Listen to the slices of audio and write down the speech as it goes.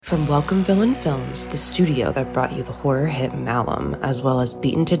From Welcome Villain Films, the studio that brought you the horror hit Malum, as well as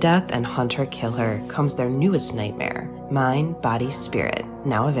Beaten to Death and Hunter Kill Her, comes their newest nightmare, Mind, Body, Spirit,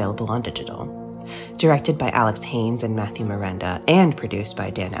 now available on digital. Directed by Alex Haynes and Matthew Miranda, and produced by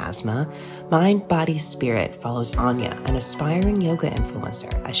Dan Asma, Mind, Body, Spirit follows Anya, an aspiring yoga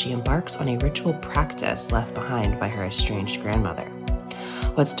influencer, as she embarks on a ritual practice left behind by her estranged grandmother.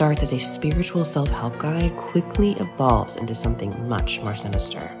 What starts as a spiritual self-help guide quickly evolves into something much more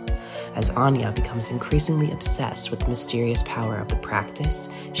sinister. As Anya becomes increasingly obsessed with the mysterious power of the practice,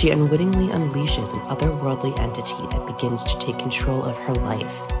 she unwittingly unleashes an otherworldly entity that begins to take control of her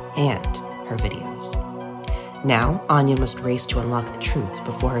life and her videos. Now, Anya must race to unlock the truth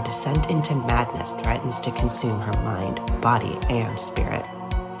before her descent into madness threatens to consume her mind, body, and spirit.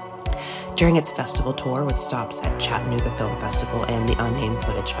 During its festival tour with stops at Chattanooga Film Festival and the Unnamed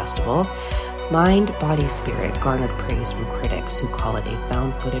Footage Festival, Mind, Body, Spirit garnered praise from critics who call it a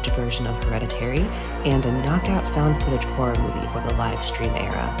found footage version of Hereditary and a knockout found footage horror movie for the live stream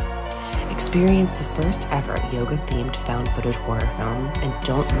era. Experience the first ever yoga-themed found footage horror film, and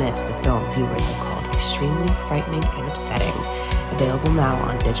don't miss the film viewers have called extremely frightening and upsetting. Available now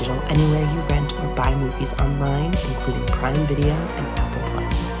on digital anywhere you rent or buy movies online, including Prime Video and Apple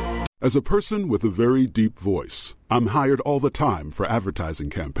Plus. As a person with a very deep voice, I'm hired all the time for advertising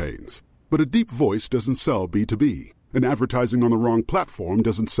campaigns. But a deep voice doesn't sell B2B, and advertising on the wrong platform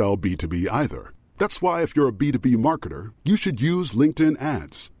doesn't sell B2B either. That's why if you're a B2B marketer, you should use LinkedIn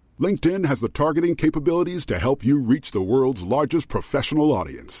ads. LinkedIn has the targeting capabilities to help you reach the world's largest professional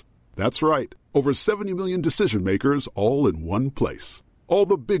audience. That's right, over 70 million decision makers all in one place. All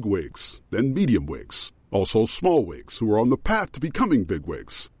the big wigs, then medium wigs, also small wigs who are on the path to becoming big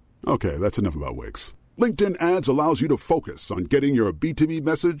wigs. Okay, that's enough about wigs. LinkedIn ads allows you to focus on getting your B2B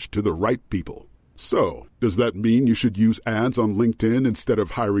message to the right people. So, does that mean you should use ads on LinkedIn instead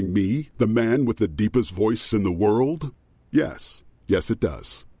of hiring me, the man with the deepest voice in the world? Yes. Yes, it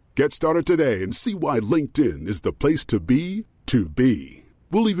does. Get started today and see why LinkedIn is the place to be to be.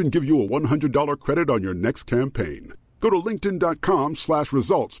 We'll even give you a $100 credit on your next campaign. Go to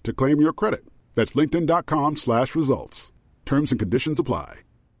linkedin.com/results to claim your credit. That's linkedin.com/results. Terms and conditions apply.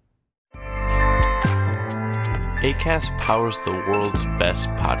 Acast powers the world's best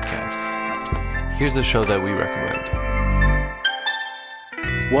podcasts. Here's a show that we recommend.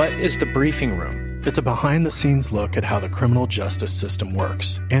 What is The Briefing Room? It's a behind-the-scenes look at how the criminal justice system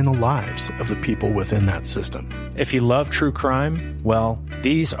works and the lives of the people within that system. If you love true crime, well,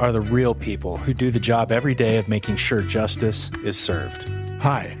 these are the real people who do the job every day of making sure justice is served.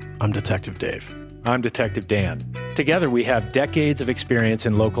 Hi, I'm Detective Dave. I'm Detective Dan. Together, we have decades of experience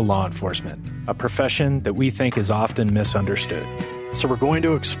in local law enforcement, a profession that we think is often misunderstood. So we're going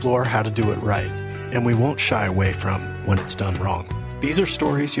to explore how to do it right, and we won't shy away from when it's done wrong. These are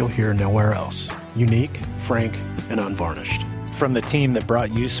stories you'll hear nowhere else. Unique, frank, and unvarnished. From the team that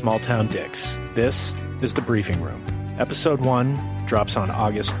brought you Small Town Dicks, this is The Briefing Room. Episode 1 drops on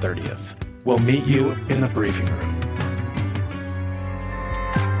August 30th. We'll meet you in the briefing room.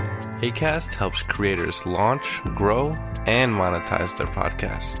 Acast helps creators launch, grow, and monetize their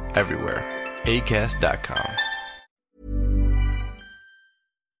podcasts everywhere. Acast.com.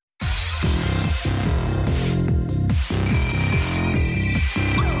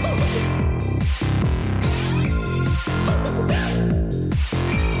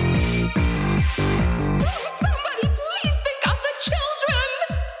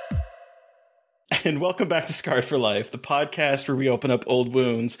 And welcome back to Scarred for Life, the podcast where we open up old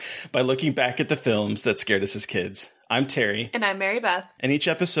wounds by looking back at the films that scared us as kids. I'm Terry. And I'm Mary Beth. And each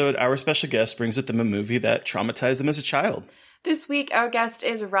episode, our special guest brings with them a movie that traumatized them as a child. This week, our guest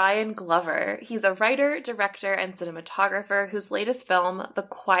is Ryan Glover. He's a writer, director, and cinematographer whose latest film, the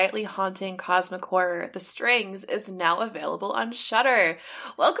quietly haunting cosmic horror The Strings, is now available on Shudder.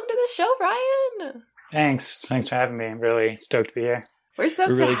 Welcome to the show, Ryan! Thanks for having me. I'm really stoked to be here. We're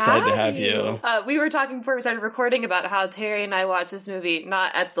really excited to have you. We were talking before we started recording about how Terry and I watched this movie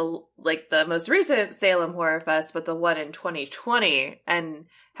not at the most recent Salem Horror Fest, but the one in 2020, and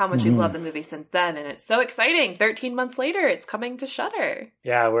how much we've loved the movie since then. And it's so exciting. 13 months later, it's coming to Shudder.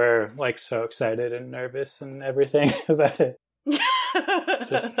 Yeah, we're so excited and nervous and everything about it.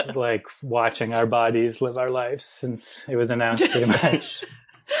 Just watching our bodies live our lives since it was announced, pretty much.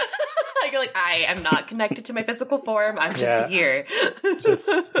 You're like, I am not connected to my physical form. I'm just here.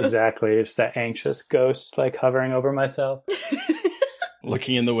 Exactly. It's that anxious ghost hovering over myself.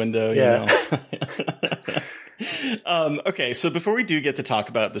 Looking in the window, you know. Okay, so before we do get to talk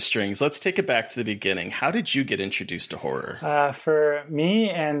about The Strings, let's take it back to the beginning. How did you get introduced to horror? For me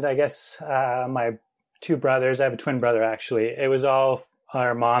and I guess my two brothers, I have a twin brother actually, it was all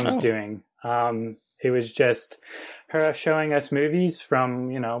our mom's doing. It was just her showing us movies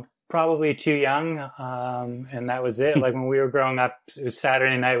from, probably too young. And that was it. Like when we were growing up, it was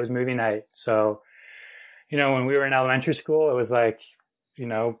Saturday night was movie night. So, when we were in elementary school, it was like,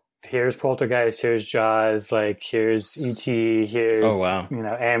 here's Poltergeist, here's Jaws, like here's E.T., here's,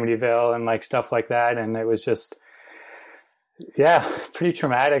 Amityville and like stuff like that. And it was just, pretty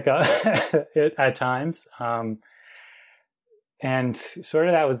traumatic at times. And sort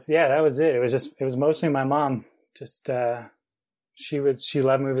of that was it. It was mostly my mom. Just, she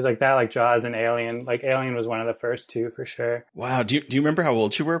loved movies like that, like Jaws and Alien. Like Alien was one of the first two for sure. Wow. Do you remember how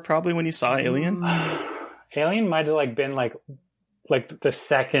old you were probably when you saw Alien? Alien might have like been like the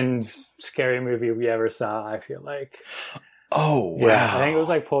second scary movie we ever saw, I feel like. Oh, wow. Yeah, I think it was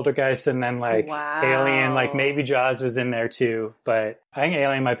like Poltergeist and then like Alien, like maybe Jaws was in there too. But I think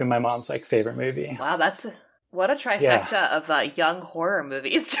Alien might be my mom's like favorite movie. Wow, what a trifecta of young horror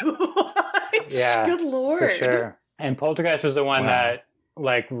movies to watch. Yeah, good Lord. For sure. And Poltergeist was the one that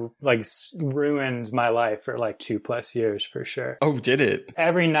like ruined my life for like 2+ years for sure. Oh, did it?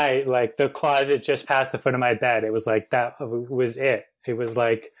 Every night, like the closet just past the foot of my bed, it was like that was it. It was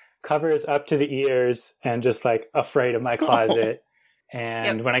like covers up to the ears and just like afraid of my closet.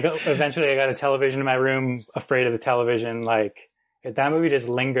 And when eventually I got a television in my room, afraid of the television, like that movie just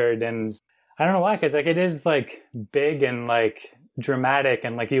lingered. And I don't know why, because like it is like big and like dramatic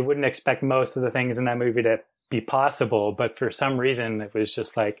and like you wouldn't expect most of the things in that movie to be possible, but for some reason it was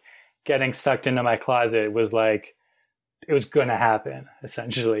just like getting sucked into my closet was like it was gonna happen,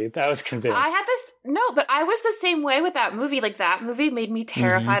 essentially. I was convinced. But I was the same way with that movie. Like that movie made me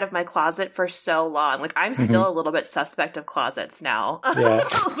terrified of my closet for so long. Like I'm still a little bit suspect of closets now. Yeah.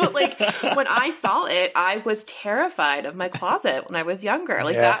 But like when I saw it, I was terrified of my closet when I was younger.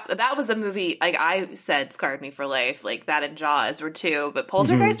 Like that was a movie, like I said, scarred me for life. Like that and Jaws were two, but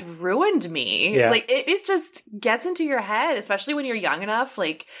Poltergeist ruined me. Yeah. Like it just gets into your head, especially when you're young enough,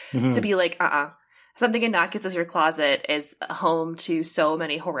 like to be like, something innocuous as your closet is home to so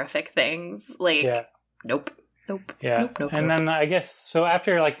many horrific things. Like, nope. Yeah. And then I guess, so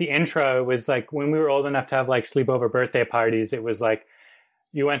after like the intro, it was like when we were old enough to have like sleepover birthday parties, it was like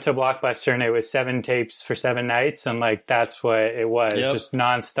you went to Blockbuster and it was 7 tapes for 7 nights. And like, that's what it was. Just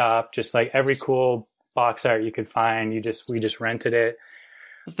nonstop, just like every cool box art you could find. We just rented it. It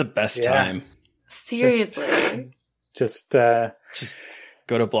was the best time. Seriously. Just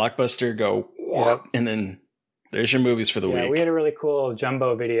go to Blockbuster, and then there's your movies for the week. We had a really cool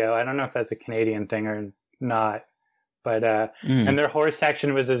jumbo video. I don't know if that's a Canadian thing or not, but and their horror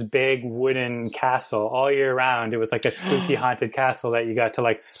section was this big wooden castle all year round. It was like a spooky haunted castle that you got to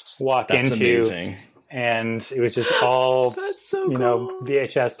like walk into. Amazing. And it was just all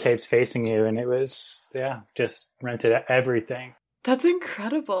VHS tapes facing you, and it was just rented everything. That's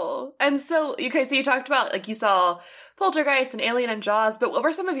incredible. And so you talked about like you saw Poltergeist and Alien and Jaws, but what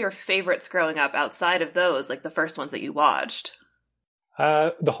were some of your favorites growing up outside of those, like the first ones that you watched?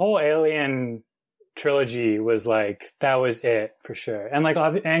 The whole Alien trilogy was like, that was it for sure. And like,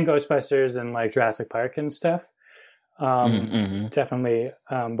 and Ghostbusters and like Jurassic Park and stuff. Definitely.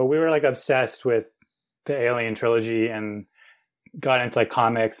 But we were like obsessed with the Alien trilogy and got into like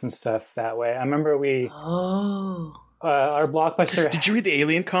comics and stuff that way. I remember our Blockbuster. Did you read the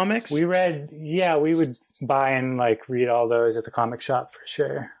Alien comics? We would buy and like read all those at the comic shop for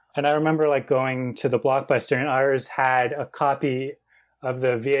sure. And I remember like going to the Blockbuster and ours had a copy of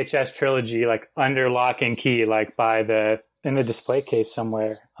the VHS trilogy like under lock and key, like in the display case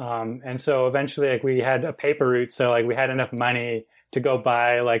somewhere. And so eventually like we had a paper route, so like we had enough money to go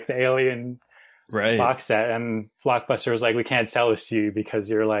buy like the Alien box set, and Blockbuster was like, we can't sell this to you because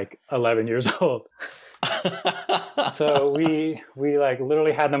you're like 11 years old. So we like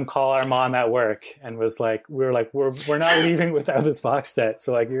literally had them call our mom at work and was like, we're not leaving without this box set.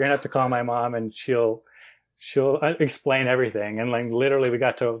 So like, you're gonna have to call my mom and she'll explain everything. And like literally we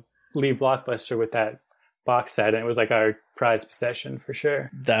got to leave Blockbuster with that box set, and it was like our prized possession for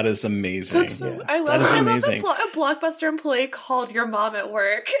sure. That is amazing. I love that a Blockbuster employee called your mom at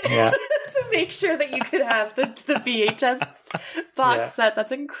work to make sure that you could have the VHS box set.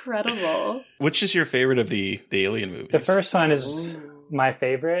 That's incredible. Which is your favorite of the Alien movies? The first one is my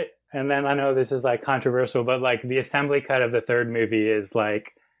favorite, and then I know this is like controversial, but like the assembly cut of the third movie is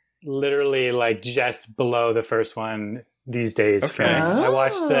like literally like just below the first one these days. Okay. I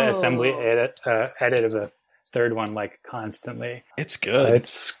watched the assembly edit of the third one like constantly. It's good.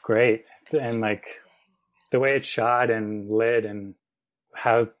 It's great. And like the way it's shot and lit and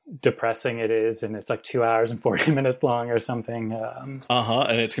how depressing it is, and it's like 2 hours and 40 minutes long or something. And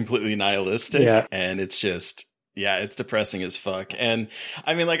it's completely nihilistic. And it's just Yeah, it's depressing as fuck. And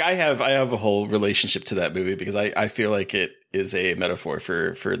I mean, like, I have a whole relationship to that movie because I feel like it is a metaphor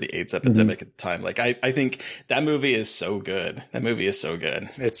for the AIDS epidemic at the time. Like, I think that movie is so good. That movie is so good.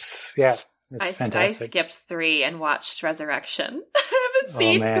 It's fantastic. I skipped 3 and watched Resurrection. I haven't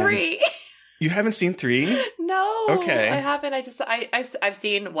seen 3. You haven't seen 3? No. Okay. I haven't. I've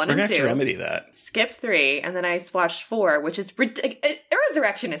seen 1 We're and 2. We're going to have to remedy that. Skipped 3, and then I watched 4, which is...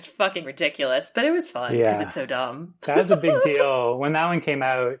 Resurrection is fucking ridiculous, but it was fun because it's so dumb. That was a big deal. When that one came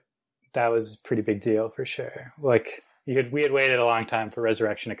out, that was a pretty big deal for sure. Like, we had waited a long time for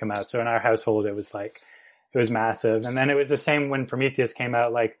Resurrection to come out, so in our household, it was massive. And then it was the same when Prometheus came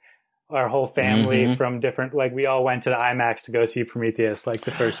out, like, our whole family from different... Like, we all went to the IMAX to go see Prometheus, like,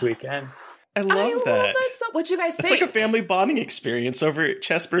 the first weekend. I love that. What'd you guys think? It's like a family bonding experience over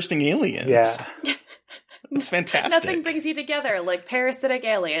chest-bursting aliens. Yeah. It's fantastic. Nothing brings you together like parasitic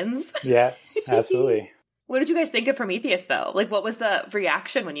aliens. Yeah, absolutely. What did you guys think of Prometheus, though? Like, what was the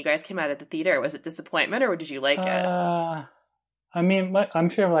reaction when you guys came out of the theater? Was it disappointment, or did you like it? I mean, I'm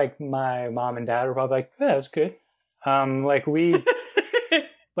sure, like, my mom and dad were probably like, yeah, it was good. Like, we...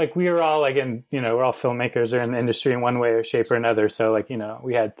 Like, we were all, like, we're all filmmakers or in the industry in one way or shape or another. So, like,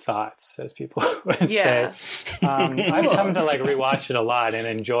 we had thoughts, as people would say. I've come to, like, rewatch it a lot and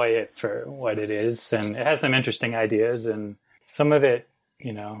enjoy it for what it is. And it has some interesting ideas. And some of it,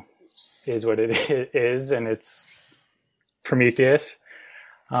 is what it is. And it's Prometheus.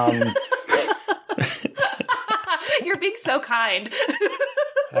 You're being so kind.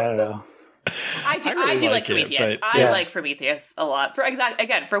 I don't know. I do like Prometheus. I like Prometheus a lot. For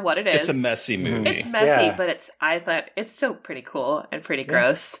what it is. It's a messy movie. It's messy, but I thought it's still pretty cool and pretty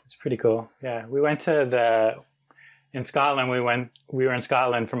gross. It's pretty cool. Yeah. We went to in Scotland, we were in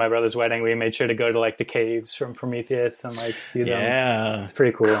Scotland for my brother's wedding. We made sure to go to, like, the caves from Prometheus and, like, see them. Yeah. It's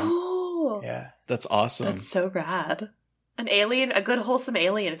pretty cool. Cool. Yeah. That's awesome. That's so rad. A good wholesome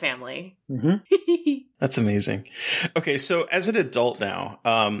alien family. Mm-hmm. That's amazing. Okay, so as an adult now,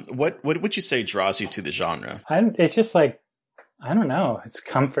 what would you say draws you to the genre? It's just like, I don't know. It's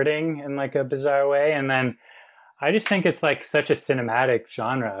comforting in, like, a bizarre way. And then I just think it's, like, such a cinematic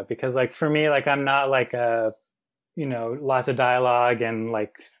genre because, like, for me, like, I'm not like lots of dialogue and,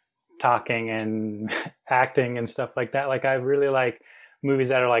 like, talking and acting and stuff like that. Like, I really like movies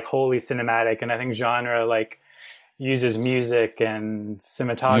that are, like, wholly cinematic. And I think genre, like, uses music and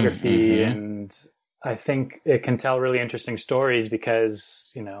cinematography, and I think it can tell really interesting stories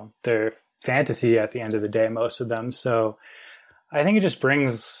because, they're fantasy at the end of the day, most of them. So I think it just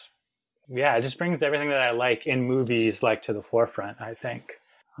brings everything that I like in movies, like, to the forefront, I think.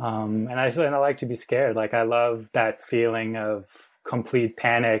 And I like to be scared. Like, I love that feeling of complete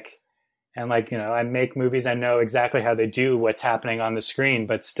panic. And, like, I make movies, I know exactly how they do what's happening on the screen,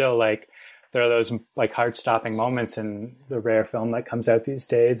 but still, like, there are those, like, heart-stopping moments in the rare film that comes out these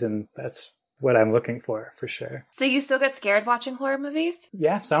days, and that's what I'm looking for sure. So you still get scared watching horror movies?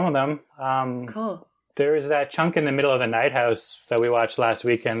 Yeah, some of them. Cool. There was that chunk in the middle of the Night House that we watched last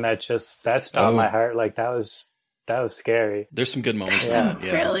weekend that stopped my heart. Like, that was scary. There's some good moments. There's some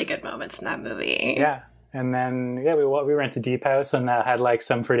really good moments in that movie. Yeah, and then we went to Deep House, and that had, like,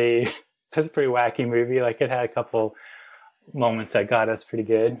 that's a pretty wacky movie. Like, it had a couple moments that got us pretty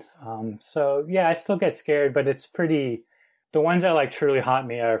good. So yeah, I still get scared, but it's the ones that, like, truly haunt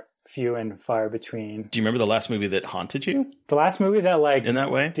me are few and far between. Do you remember the last movie that haunted you? The last movie that, like, in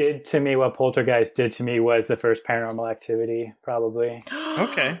that way did to me what Poltergeist did to me was the first Paranormal Activity, probably.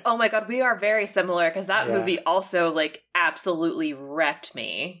 Okay. Oh my God, we are very similar because that movie also, like, absolutely wrecked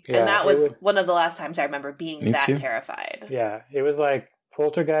me. Yeah, and that was one of the last times I remember being that terrified. Yeah, it was like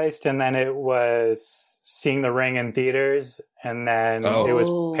Poltergeist, and then it was seeing The Ring in theaters, and then it was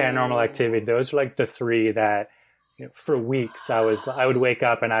Paranormal Activity. Those were, like, the three that, for weeks I would wake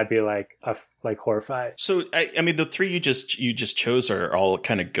up and I'd be like horrified. So I mean, the three you just chose are all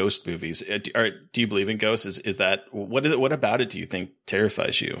kind of ghost movies. Do you believe in ghosts? Is that what about it do you think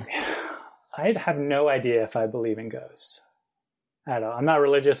terrifies you? I'd have no idea if I believe in ghosts at all. I'm not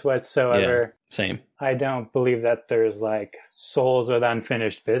religious whatsoever. Yeah, same. I don't believe that there's, like, souls with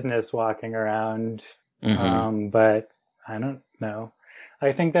unfinished business walking around. But I don't know.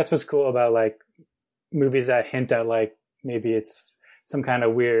 I think that's what's cool about, like, movies that hint at, like, maybe it's some kind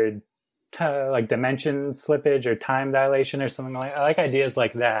of weird like dimension slippage or time dilation or something like that. I like ideas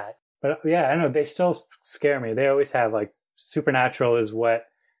like that. But yeah, I don't know, they still scare me. They always have. Like, supernatural is what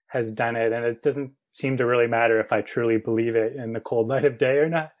has done it, and it doesn't seem to really matter if I truly believe it in the cold light of day or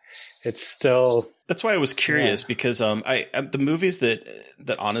not. It's still... That's why I was curious, because the movies that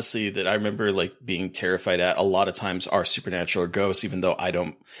honestly that I remember, like, being terrified at a lot of times are supernatural or ghosts, even though I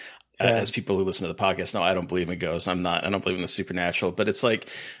don't as people who listen to the podcast know, I don't believe in ghosts. I don't believe in the supernatural, but it's like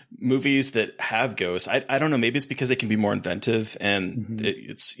movies that have ghosts. I don't know. Maybe it's because they can be more inventive and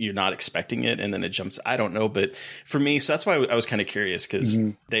you're not expecting it. And then it jumps. I don't know. But for me, so that's why I was kind of curious, because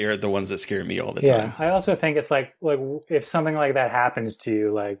they are the ones that scare me all the time. I also think it's like if something like that happens to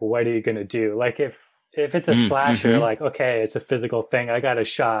you, like, what are you going to do? Like if it's a slasher, like, okay, it's a physical thing. I got a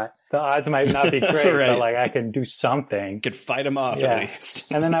shot. The odds might not be great, right. But like I can do something. Could fight him off at least.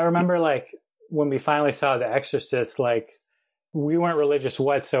 And then I remember like when we finally saw The Exorcist, like we weren't religious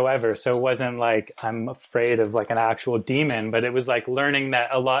whatsoever. So it wasn't like I'm afraid of like an actual demon, but it was like learning that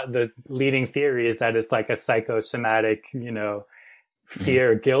the leading theory is that it's like a psychosomatic,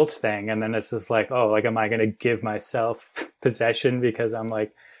 fear, guilt thing. And then it's just like, oh, like, am I going to give myself possession because I'm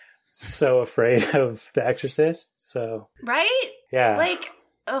like so afraid of The Exorcist? So. Right? Yeah. Like,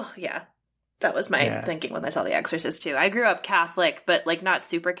 oh, yeah. That was my thinking when I saw The Exorcist, too. I grew up Catholic, but, like, not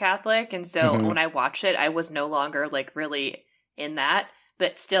super Catholic. And so when I watched it, I was no longer, like, really in that.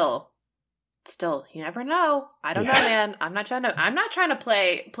 But still, you never know. I don't know, man. I'm not trying to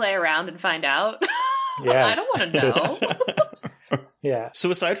play around and find out. Yeah. I don't want to know. Yeah. So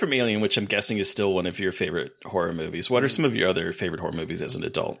aside from Alien, which I'm guessing is still one of your favorite horror movies, what are some of your other favorite horror movies as an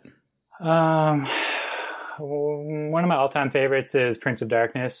adult? One of my all-time favorites is Prince of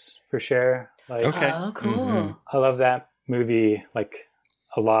Darkness, for sure. Like, okay. Oh, cool. I love that movie, like,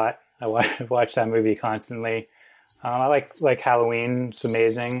 a lot. I watch that movie constantly. I like Halloween. It's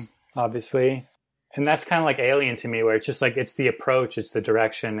amazing, obviously. And that's kind of like Alien to me, where it's just like, it's the approach, it's the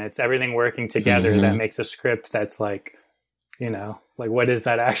direction, it's everything working together that makes a script that's like, like, what is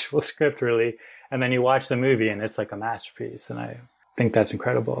that actual script really? And then you watch the movie and it's like a masterpiece. And I think that's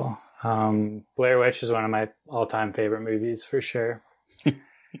incredible. Blair Witch is one of my all-time favorite movies, for sure.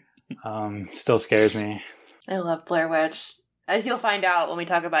 Still scares me. I love Blair Witch. As you'll find out when we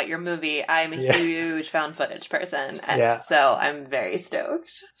talk about your movie, I'm a huge found footage person. And so I'm very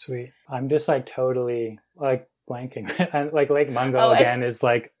stoked. Sweet. I'm just like totally like blanking. And like Lake Mungo again is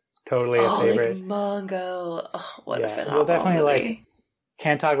like totally a favorite. Lake Mungo. Oh, what a phenomenal we'll definitely movie. Like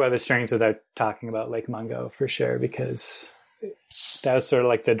can't talk about the strings without talking about Lake Mungo, for sure, because that was sort of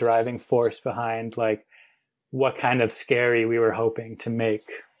like the driving force behind like what kind of scary we were hoping to make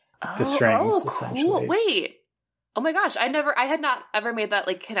the strings, essentially. Wait. Oh my gosh, I had not ever made that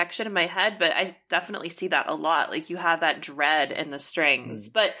like connection in my head, but I definitely see that a lot. Like you have that dread in the strings.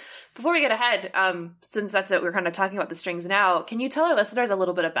 But before we get ahead, since that's it, we're kind of talking about the strings now, can you tell our listeners a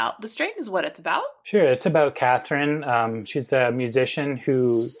little bit about the strings, what it's about? Sure. It's about Catherine. She's a musician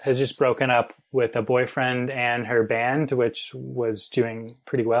who has just broken up with a boyfriend and her band, which was doing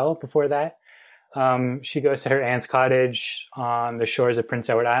pretty well before that. She goes to her aunt's cottage on the shores of Prince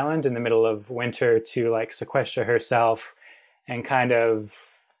Edward Island in the middle of winter to like sequester herself and kind of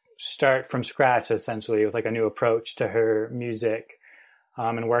start from scratch, essentially, with like a new approach to her music,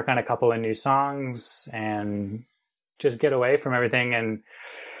 and work on a couple of new songs and just get away from everything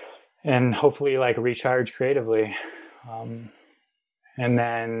and hopefully like recharge creatively. And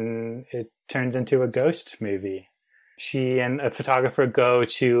then it turns into a ghost movie. She and a photographer go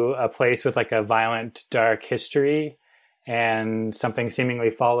to a place with like a violent, dark history, and something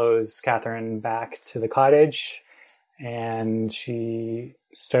seemingly follows Catherine back to the cottage, and she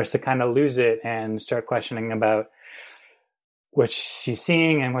starts to kind of lose it and start questioning about what she's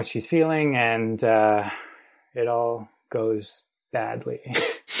seeing and what she's feeling, and it all goes badly.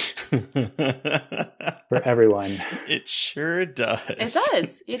 For everyone. It sure does.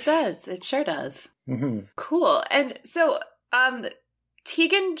 It does. It sure does. Mm-hmm. Cool. And so,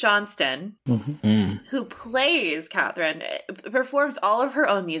 Tegan Johnston, who plays Catherine, performs all of her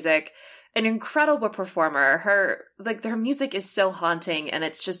own music. An incredible performer. Her music is so haunting, and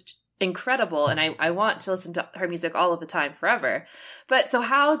it's just incredible. And I want to listen to her music all of the time, forever. But so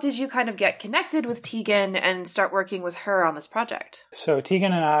how did you kind of get connected with Tegan and start working with her on this project? So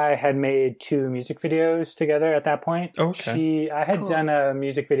Tegan and I had made 2 music videos together at that point. Okay. I had done a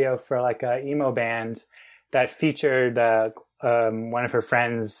music video for like a emo band that featured one of her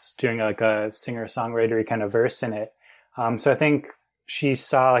friends doing like a singer-songwriter kind of verse in it. So I think she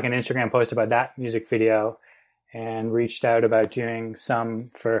saw like an Instagram post about that music video and reached out about doing some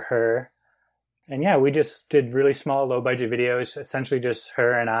for her. And yeah, we just did really small, low-budget videos, essentially just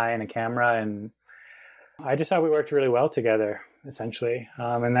her and I and a camera. And I just thought we worked really well together, essentially.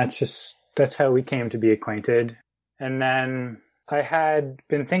 And that's how we came to be acquainted. And then I had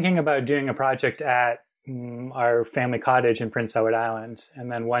been thinking about doing a project at our family cottage in Prince Edward Island. And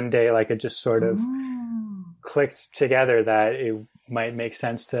then one day, like, it just sort of clicked together that it might make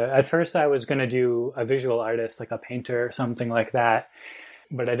sense to... At first, I was going to do a visual artist, like a painter or something like that.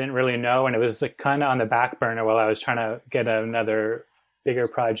 but I didn't really know. And it was like kind of on the back burner while I was trying to get another bigger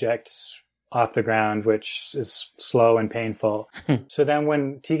project off the ground, which is slow and painful. So then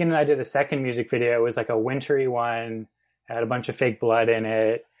when Tegan and I did the second music video, it was like a wintry one, had a bunch of fake blood in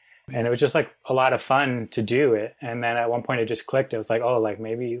it. And it was just like a lot of fun to do it. And then at one point it just clicked. It was like, oh, like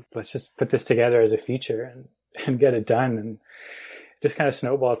maybe let's just put this together as a feature and get it done. And just kind of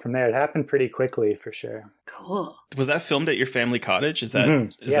snowballed from there. It happened pretty quickly for sure. Cool. Was that filmed at your family cottage? Is that?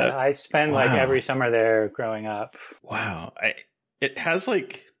 Mm-hmm. Is that... I spent like every summer there growing up. Wow. It has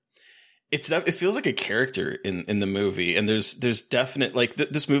like, it feels like a character in the movie. And there's definite, like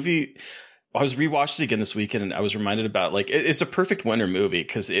this movie, I was rewatched it again this weekend and I was reminded about like, it's a perfect winter movie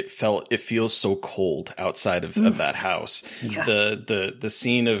because it feels so cold outside of that house. Yeah. The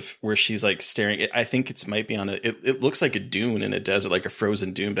scene of where she's like staring, I think it might be on it looks like a dune in a desert, like a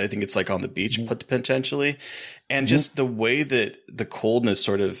frozen dune, but I think it's like on the beach potentially. And just the way that the coldness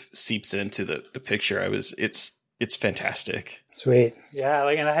sort of seeps into the picture, it's fantastic. Sweet. Yeah.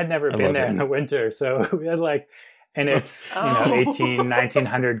 Like, and I had never been there in the winter. So we had like, and it's,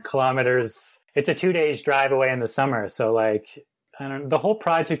 1900 kilometers. It's a 2 days drive away in the summer. So like, the whole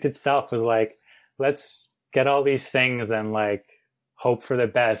project itself was like, let's get all these things and like hope for the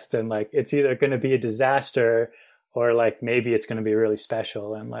best. And like, it's either going to be a disaster or like, maybe it's going to be really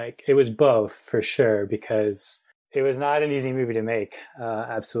special. And like, it was both for sure, because it was not an easy movie to make.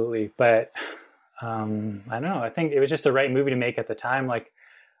 Absolutely. But, I don't know. I think it was just the right movie to make at the time. Like,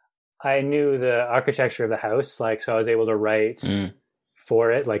 I knew the architecture of the house, like, so I was able to write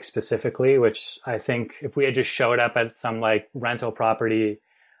for it, like specifically, which I think if we had just showed up at some like rental property,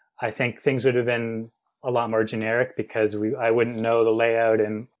 I think things would have been a lot more generic because I wouldn't know the layout,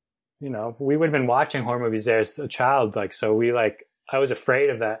 and, we would have been watching horror movies there as a child. Like, so I was afraid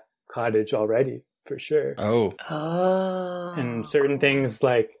of that cottage already for sure. Oh. And certain things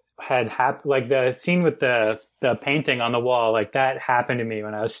like, had happened, like the scene with the painting on the wall, like that happened to me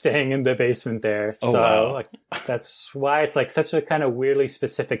when I was staying in the basement there. Oh, so wow. Like that's why it's like such a kind of weirdly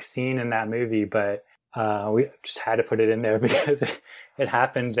specific scene in that movie, but we just had to put it in there because it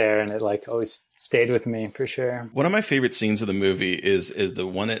happened there and it like always stayed with me for sure. One of my favorite scenes of the movie is the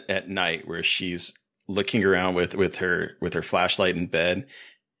one at night where she's looking around with her flashlight in bed.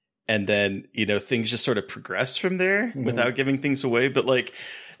 And then, things just sort of progress from there without giving things away. But like,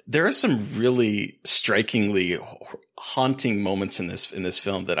 there are some really strikingly haunting moments in this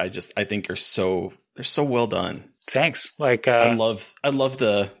film that I think they're so well done. Thanks. Like, I love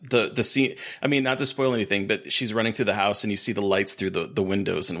the scene. I mean, not to spoil anything, but she's running through the house and you see the lights through the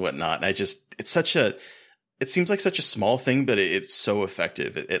windows and whatnot. And it seems like such a small thing, but it's so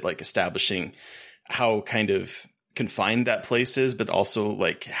effective at like establishing how kind of confined that place is, but also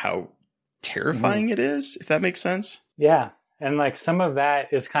like how terrifying it is, if that makes sense. Yeah. And like some of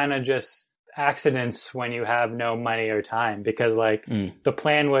that is kind of just accidents when you have no money or time, because like the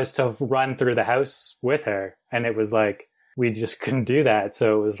plan was to run through the house with her. And it was like, we just couldn't do that.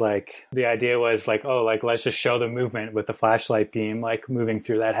 So it was like, the idea was like, oh, like, let's just show the movement with the flashlight beam, like moving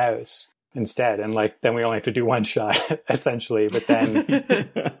through that house instead. And like, then we only have to do one shot essentially. But then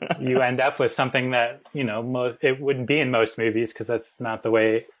you end up with something that, it wouldn't be in most movies because that's not the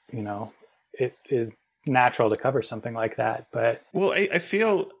way, it is natural to cover something like that. But well, I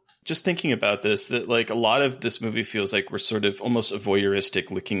feel just thinking about this that like a lot of this movie feels like we're sort of almost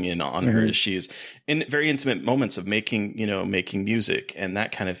voyeuristic looking in on her as she's in very intimate moments of making music and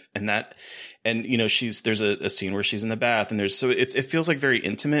that kind of and there's a scene where she's in the bath and it feels like very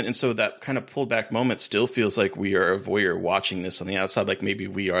intimate, and so that kind of pulled back moment still feels like we are a voyeur watching this on the outside, like maybe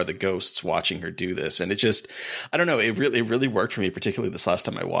we are the ghosts watching her do this. And it just, I don't know, it really worked for me, particularly this last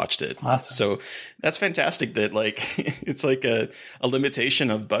time I watched it. Awesome. So that's fantastic that like it's like a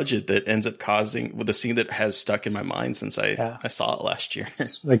limitation of budget that ends up causing with a scene that has stuck in my mind since I saw it last year.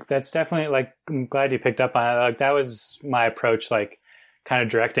 Like that's definitely, like, I'm glad you picked up on it. Like that was my approach, like kind of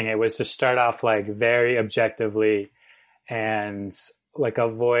directing it, was to start off like very objectively and like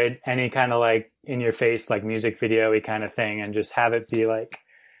avoid any kind of like in your face like music video-y kind of thing, and just have it be like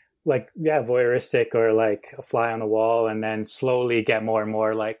voyeuristic or like a fly on the wall, and then slowly get more and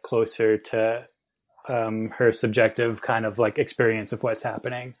more like closer to her subjective kind of like experience of what's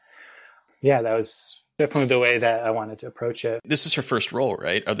happening. Yeah, that was definitely the way that I wanted to approach it. This is her first role,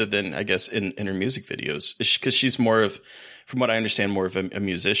 right? Other than, I guess, in her music videos, because she's more of from what I understand, more of a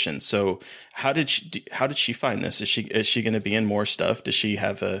musician. So how did she find this? Is she going to be in more stuff? Does she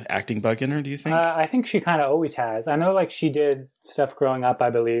have a acting bug in her, do you think? I think she kind of always has. I know like she did stuff growing up, I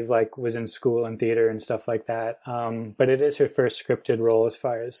believe, like was in school and theater and stuff like that. But it is her first scripted role as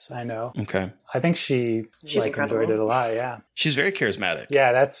far as I know. Okay. I think she's like enjoyed it a lot. Yeah. She's very charismatic.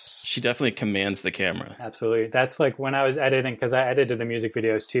 Yeah, she definitely commands the camera. Absolutely. That's like when I was editing, because I edited the music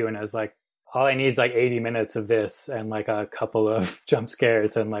videos too, and I was like, all I need is like 80 minutes of this and like a couple of jump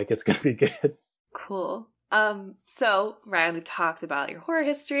scares and like it's going to be good. Cool. So Ryan, we talked about your horror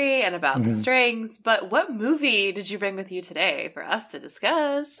history and about the strings, but what movie did you bring with you today for us to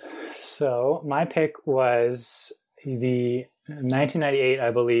discuss? So my pick was the 1998,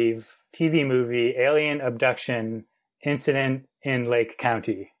 I believe, TV movie Alien Abduction Incident in Lake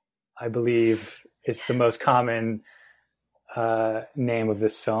County. I believe it's the most common name of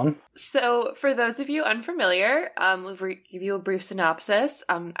this film. So for those of you unfamiliar, we'll give you a brief synopsis.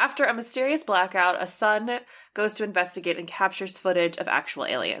 After a mysterious blackout, a son goes to investigate and captures footage of actual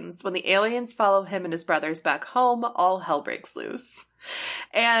aliens. When the aliens follow him and his brothers back home, all hell breaks loose.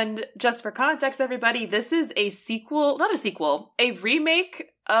 And just for context, everybody, this is a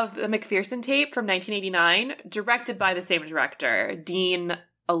remake of the McPherson tape from 1989, directed by the same director, Dean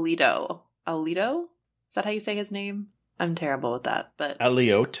Alito. Alito? Is that how you say his name? I'm terrible with that, but...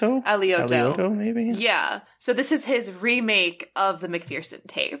 Alioto, maybe? Yeah. So this is his remake of the McPherson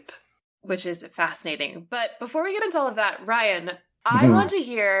tape, which is fascinating. But before we get into all of that, Ryan, I want to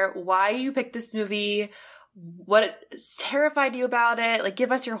hear why you picked this movie, what terrified you about it. Like,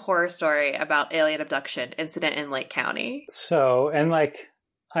 give us your horror story about Alien Abduction Incident in Lake County. So, and like,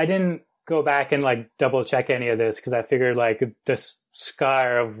 I didn't go back and like double check any of this because I figured like this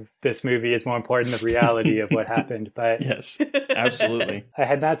scar of this movie is more important than the reality of what happened. But yes, absolutely. I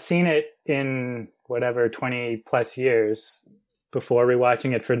had not seen it in whatever 20 plus years before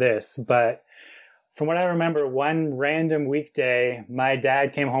rewatching it for this. But from what I remember, one random weekday, my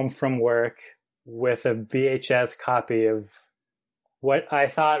dad came home from work with a VHS copy of what I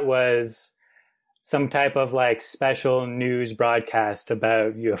thought was some type of like special news broadcast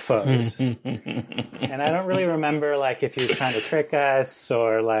about UFOs. And I don't really remember like if he was trying to trick us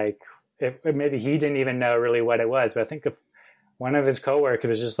or like if maybe he didn't even know really what it was. But I think if one of his coworkers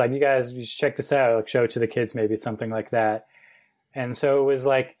was just like, you should check this out, like show it to the kids, maybe something like that. And so it was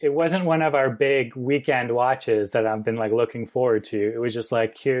like, it wasn't one of our big weekend watches that I've been like looking forward to. It was just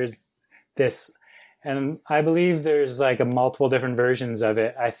like, here's this. And I believe there's like multiple different versions of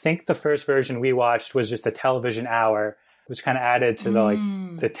it. I think the first version we watched was just a television hour, which kind of added to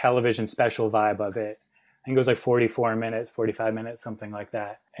the television special vibe of it. I think it was like 45 minutes, something like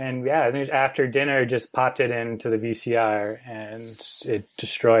that. And yeah, I think after dinner, just popped it into the VCR and it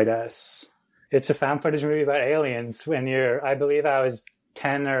destroyed us. It's a found footage movie about aliens. I believe I was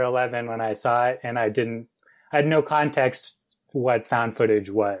 10 or 11 when I saw it, and I had no context what found footage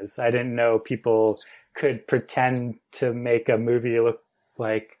was. I didn't know people could pretend to make a movie look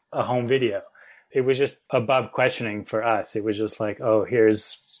like a home video. It was just above questioning for us. It was just like, oh,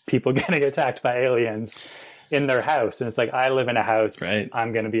 here's people getting attacked by aliens in their house. And it's like, I live in a house. Right.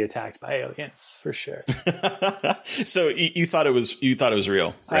 I'm going to be attacked by aliens for sure. So you thought it was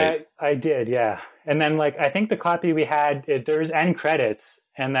real, right? I did. Yeah. And then like, I think the copy we had, there's end credits.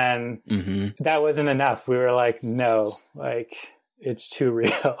 And then that wasn't enough. We were like, no, like it's too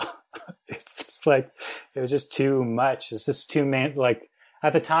real. It's just like, it was just too much. It's just too like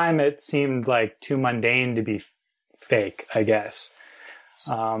at the time it seemed like too mundane to be fake, I guess.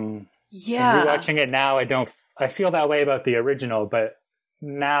 Yeah. Rewatching it now, I feel that way about the original, but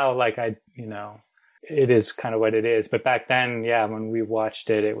now like it is kind of what it is. But back then, yeah, when we watched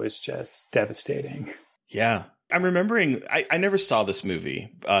it, it was just devastating. Yeah. I'm remembering, I never saw this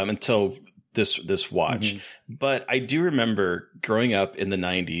movie until this watch, but I do remember growing up in the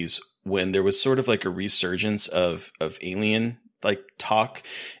 90s when there was sort of like a resurgence of alien like talk,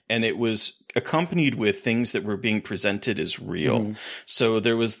 and it was accompanied with things that were being presented as real. So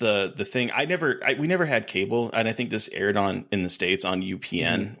there was the thing we never had cable, and I think this aired in the States on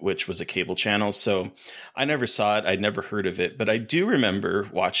UPN, which was a cable channel. So I never saw it. I'd never heard of it, but I do remember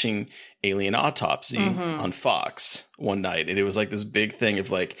watching Alien Autopsy on Fox one night. And it was like this big thing of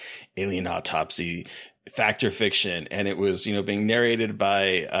like Alien Autopsy, fact or fiction. And it was, being narrated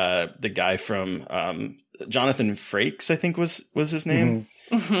by the guy from Jonathan Frakes, I think was his name.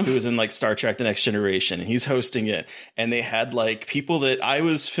 who was in like Star Trek The Next Generation, and he's hosting it. And they had like people that I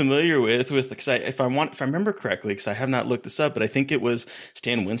was familiar with, because if I remember correctly, because I have not looked this up, but I think it was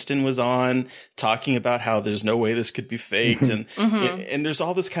Stan Winston was on talking about how there's no way this could be faked. And, and there's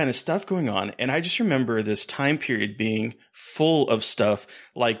all this kind of stuff going on. And I just remember this time period being full of stuff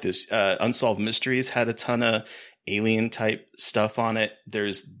like this. Unsolved Mysteries had a ton of alien type stuff on it.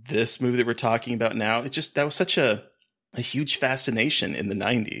 There's this movie that we're talking about now. That was such a huge fascination in the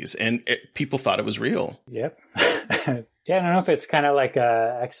 90s, and people thought it was real. Yep. Yeah, I don't know if it's kind of like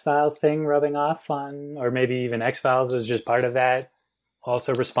a X-Files thing rubbing off on, or maybe even X-Files was just part of that,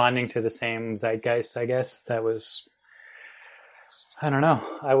 also responding to the same zeitgeist, I guess. That was, I don't know.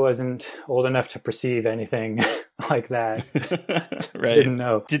 I wasn't old enough to perceive anything like that. Right. Didn't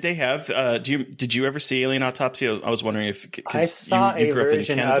know. Did they have, did you ever see Alien Autopsy? I was wondering if, I saw you a grew up in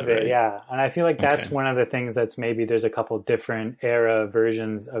version Canada, of it, right? yeah. And I feel like that's one of the things that's maybe there's a couple different era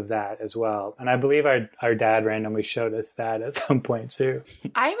versions of that as well. And I believe our dad randomly showed us that at some point too.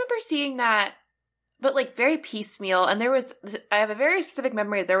 I remember seeing that, but like very piecemeal. And I have a very specific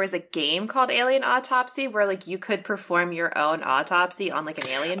memory. There was a game called Alien Autopsy where like you could perform your own autopsy on like an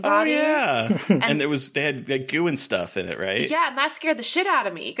alien body. Oh yeah. and they had like goo and stuff in it, right? Yeah, and that scared the shit out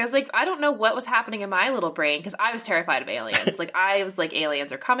of me because like I don't know what was happening in my little brain because I was terrified of aliens. Like I was like,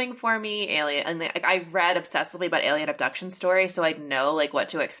 aliens are coming for me, and like I read obsessively about alien abduction stories, so I'd know like what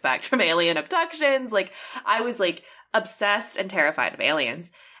to expect from alien abductions. Like I was like obsessed and terrified of aliens.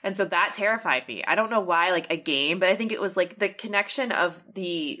 And so that terrified me. I don't know why, like a game, but I think it was like the connection of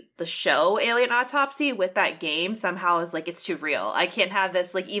the show Alien Autopsy with that game somehow is like, it's too real. I can't have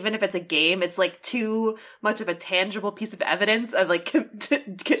this, like, even if it's a game, it's like too much of a tangible piece of evidence of like,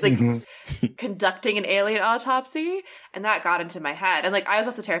 conducting an alien autopsy. And that got into my head. And like, I was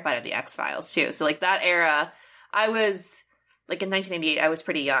also terrified of the X-Files too. So like that era, I was like in 1998, I was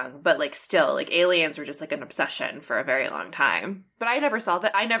pretty young, but like still, like aliens were just like an obsession for a very long time. But I never saw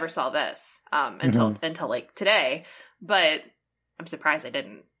that. I never saw this until like today. But I'm surprised I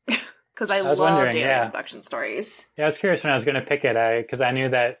didn't because I love alien abduction stories. Yeah, I was curious when I was going to pick it, because I knew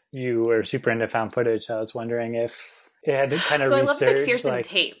that you were super into found footage. So I was wondering if it had kind of so researched. I love the McPherson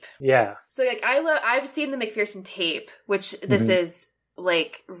tape. Yeah. So like I've seen the McPherson tape, which this is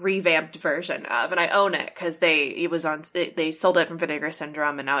like revamped version of, and I own it because they sold it from Vinegar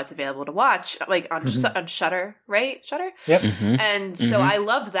Syndrome, and now it's available to watch like on Shudder, right? Shudder. Yep. And so I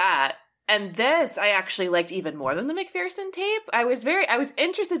loved that, and this I actually liked even more than the McPherson tape. I was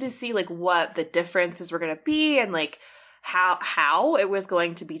interested to see like what the differences were going to be and like how it was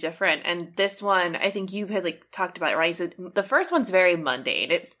going to be different. And this one, I think you had like talked about it, right? You said the first one's very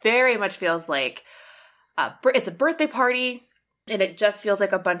mundane. It very much feels like it's a birthday party. And it just feels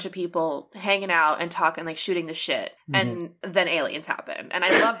like a bunch of people hanging out and talking, like shooting the shit. And then aliens happen. And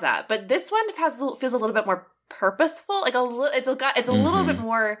I love that. But this one feels a little bit more purposeful. Like it's a little bit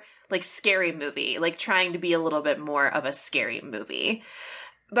more like scary movie, like trying to be a little bit more of a scary movie.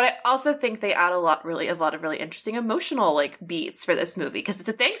 But I also think they add a lot of really interesting emotional like beats for this movie because it's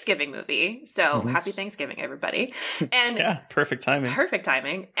a Thanksgiving movie. So happy Thanksgiving, everybody. And yeah, perfect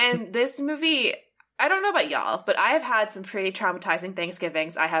timing. And this movie, I don't know about y'all, but I have had some pretty traumatizing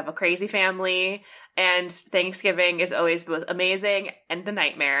Thanksgivings. I have a crazy family, and Thanksgiving is always both amazing and a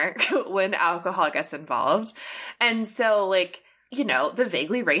nightmare when alcohol gets involved. And so, like, you know, the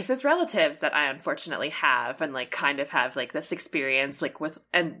vaguely racist relatives that I unfortunately have and, like, kind of have, like, this experience, like, with,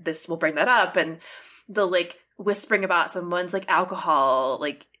 and this will bring that up, and the, like, whispering about someone's, like, alcohol,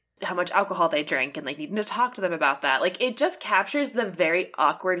 like, how much alcohol they drink and like needing to talk to them about that. Like it just captures the very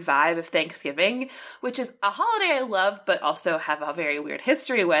awkward vibe of Thanksgiving, which is a holiday I love, but also have a very weird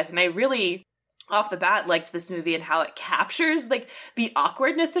history with. And I really off the bat liked this movie and how it captures like the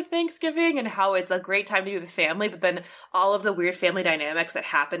awkwardness of Thanksgiving and how it's a great time to be with family, but then all of the weird family dynamics that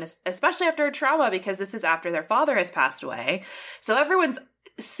happen, especially after a trauma, because this is after their father has passed away. So everyone's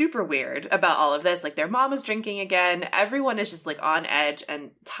super weird about all of this. Like their mom is drinking again. Everyone is just like on edge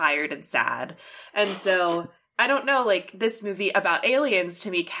and tired and sad. And so I don't know, like this movie about aliens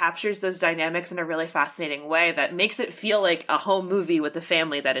to me captures those dynamics in a really fascinating way that makes it feel like a home movie with a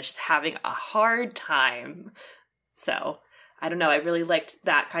family that is just having a hard time. So I don't know. I really liked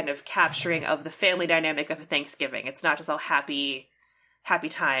that kind of capturing of the family dynamic of Thanksgiving. It's not just all happy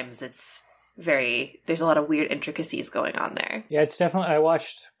times. There's a lot of weird intricacies going on there. Yeah, it's definitely, I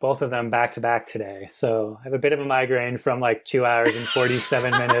watched both of them back to back today. So I have a bit of a migraine from like 2 hours and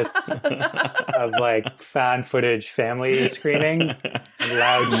 47 minutes of like found footage family screaming and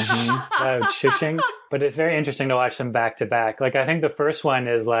loud shushing. But it's very interesting to watch them back to back. Like I think the first one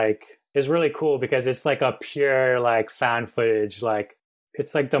is really cool because it's like a pure like found footage, like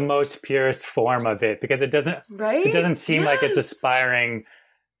it's like the most purest form of it, because it doesn't seem like it's aspiring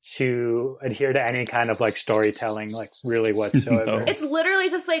to adhere to any kind of like storytelling, like really whatsoever. No. It's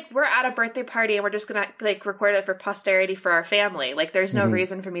literally just like, we're at a birthday party and we're just gonna like record it for posterity for our family. Like there's no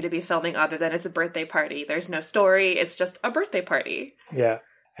reason for me to be filming other than it's a birthday party. There's no story. It's just a birthday party. Yeah.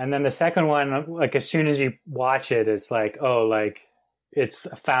 And then the second one, like as soon as you watch it, it's like, oh, like it's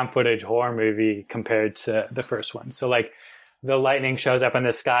a found footage horror movie compared to the first one. So like the lightning shows up in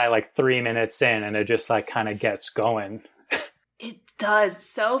the sky like 3 minutes in and it just like kind of gets going. It does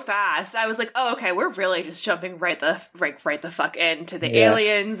so fast. I was like, oh, okay, we're really just jumping right the fuck into the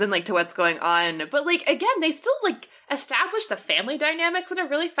aliens and like to what's going on. But like, again, they still like establish the family dynamics in a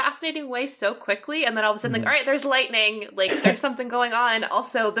really fascinating way so quickly. And then all of a sudden, like, all right, there's lightning. Like, there's something going on.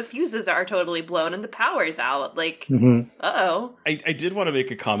 Also, the fuses are totally blown and the power's out. Like, uh-oh. I did want to make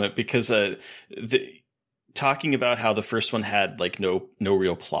a comment because talking about how the first one had like no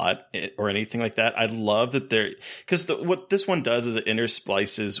real plot or anything like that. I love that because what this one does is it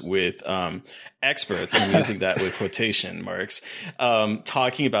intersplices with experts, and using that with quotation marks,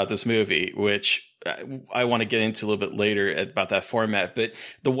 talking about this movie, which I want to get into a little bit later about that format. But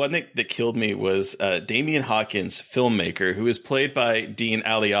the one that killed me was Damien Hawkins, filmmaker, who is played by Dean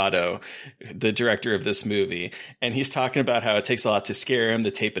Aliato, the director of this movie. And he's talking about how it takes a lot to scare him. The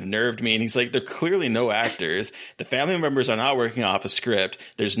tape unnerved me. And he's like, they're clearly no actors. The family members are not working off a script.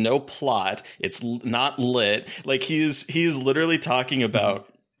 There's no plot. It's not lit. Like he is literally talking about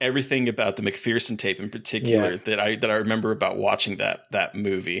everything about the McPherson tape in particular that I remember about watching that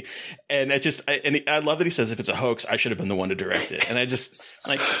movie. And I love that he says, if it's a hoax, I should have been the one to direct it. And I just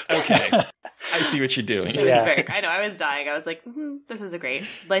like, okay, I see what you're doing. I know, I was dying. I was like, this is a great,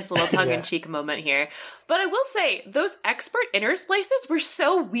 nice little tongue-in-cheek moment here. But I will say, those expert intersplices were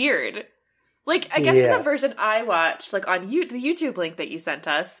so weird. Like, I guess in the version I watched, like on the YouTube link that you sent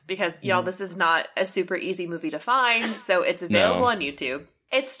us, because y'all, this is not a super easy movie to find, so it's available on YouTube.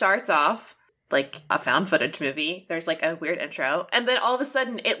 It starts off like a found footage movie. There's like a weird intro. And then all of a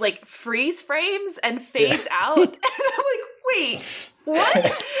sudden it like freeze frames and fades out. And I'm like, wait, what?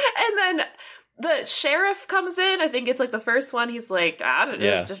 And then the sheriff comes in. I think it's like the first one. He's like, I don't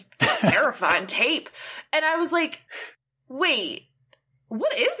know, just terrifying tape. And I was like, wait,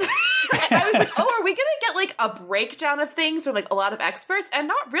 what is this? And I was like, oh, are we going to get like a breakdown of things from like a lot of experts? And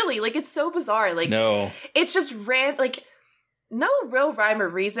not really. Like, it's so bizarre. Like, no, it's just no real rhyme or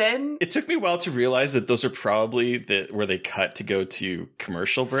reason. It took me a while to realize that those are probably where they cut to go to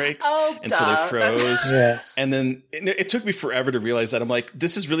commercial breaks. Oh, and so they froze. And then it took me forever to realize that. I'm like,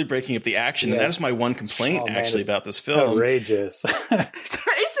 this is really breaking up the action. And that is my one complaint about this film. Outrageous. Seriously.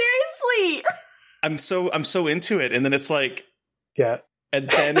 I'm so into it. And then it's like, and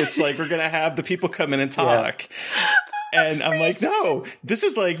then it's like, we're going to have the people come in and talk. And I'm like, no, this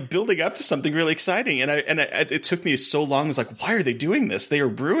is like building up to something really exciting. And it took me so long. I was like, why are they doing this? They are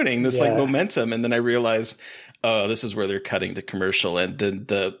ruining this like momentum. And then I realized, oh, this is where they're cutting to commercial. And then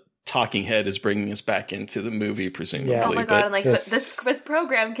the talking head is bringing us back into the movie, presumably. Oh my God. And like this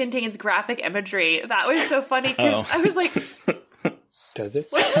program contains graphic imagery. That was so funny. Because I was like, does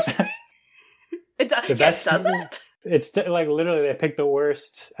it? Does it? It's like literally they picked the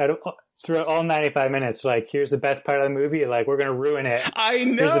worst throughout all 95 minutes. Like, here's the best part of the movie. Like, we're going to ruin it. I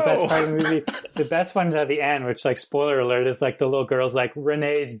know. Here's the best part of the movie. The best one's at the end, which, like, spoiler alert, is like the little girl's like,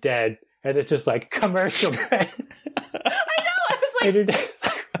 Renee's dead. And it's just like commercial break. I know. I was like,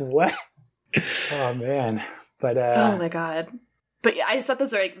 what? Oh, man. But, oh my God. But yeah, I just thought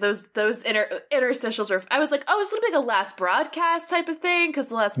those were like those interstitials were. I was like, oh, it's gonna be like a Last Broadcast type of thing, because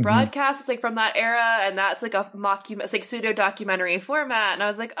the Last Broadcast is like from that era, and that's like it's like pseudo documentary format. And I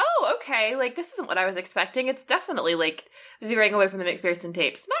was like, oh, okay, like this isn't what I was expecting. It's definitely like veering away from the McPherson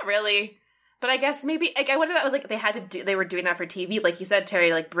tapes. Not really, but I guess maybe like I wonder that was like they were doing that for TV, like you said,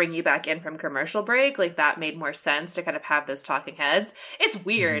 Terry, like bring you back in from commercial break. Like that made more sense to kind of have those talking heads. It's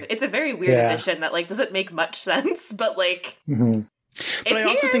weird. It's a very weird addition that like doesn't make much sense, but like. But I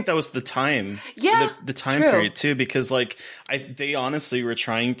also think that was the time, the time period too, because like they honestly were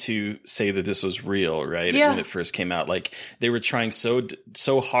trying to say that this was real, right? When it first came out, like they were trying so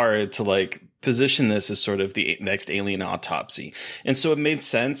hard to like position this as sort of the next Alien Autopsy. And so it made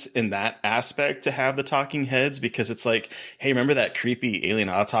sense in that aspect to have the talking heads, because it's like, hey, remember that creepy Alien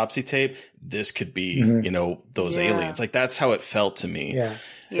Autopsy tape? This could be, those aliens. Like that's how it felt to me.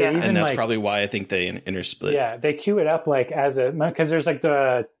 Yeah, and that's like, probably why I think they intersplit. Yeah, they cue it up like because there's like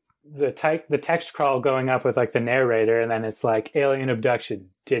the the text crawl going up with like the narrator, and then it's like alien abduction.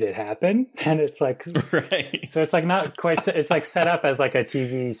 Did it happen? And it's like, right. So it's like not quite. It's like set up as like a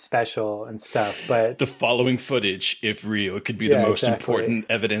TV special and stuff. But the following footage, if real, could be the most important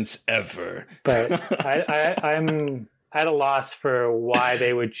evidence ever. But I'm at a loss for why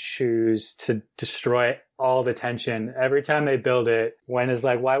they would choose to destroy all the tension every time they build it. When it's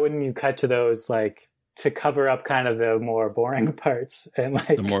like, why wouldn't you cut to those like, to cover up kind of the more boring parts and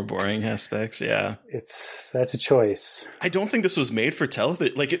like the more boring aspects? Yeah, that's a choice. I don't think this was made for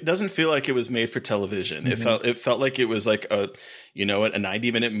television. Like, it doesn't feel like it was made for television. Mm-hmm. It felt like it was like a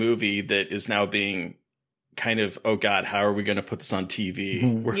 90-minute movie that is now being kind of, oh God, how are we going to put this on TV?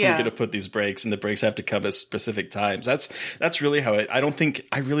 Mm-hmm. Where are we going to put these breaks? And the breaks have to come at specific times. That's really how I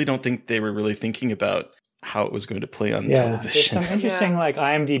really don't think they were really thinking about how it was going to play on television. There's some interesting like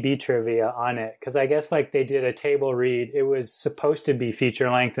IMDb trivia on it, because I guess like they did a table read. It was supposed to be feature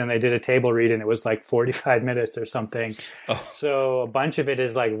length, and they did a table read, and it was like 45 minutes or something. Oh. So a bunch of it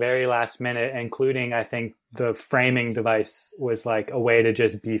is like very last minute, including I think the framing device was like a way to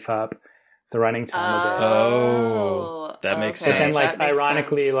just beef up the running time of it. Oh, that makes sense. And like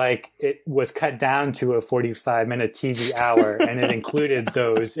ironically, like it was cut down to a 45-minute TV hour, and it included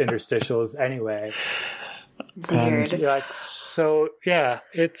those interstitials anyway. Weird. And like, so yeah,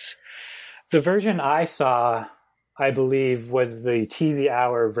 it's the version I saw, I believe, was the TV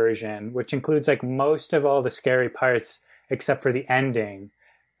hour version, which includes like most of all the scary parts except for the ending.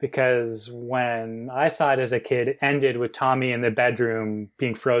 Because when I saw it as a kid, it ended with Tommy in the bedroom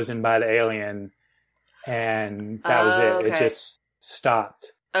being frozen by the alien, and that was it. Okay. It just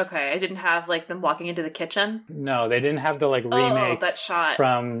stopped. Okay, I didn't have like them walking into the kitchen. No, they didn't have the like remake that shot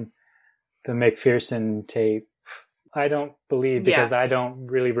from the McPherson tape. I don't believe, because I don't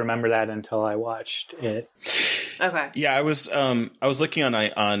really remember that until I watched it. Okay. Yeah, I was looking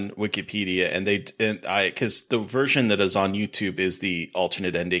on Wikipedia, and because the version that is on YouTube is the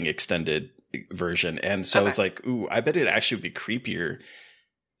alternate ending extended version, and so I was like, ooh, I bet it actually would be creepier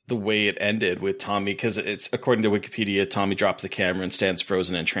the way it ended with Tommy, because it's, according to Wikipedia, Tommy drops the camera and stands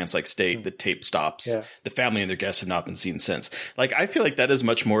frozen in trance-like state. Mm-hmm. The tape stops. Yeah. The family and their guests have not been seen since. Like, I feel like that is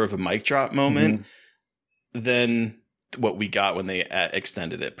much more of a mic drop moment than what we got when they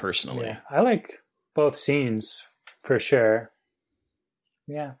extended it, personally. Yeah, I like both scenes for sure.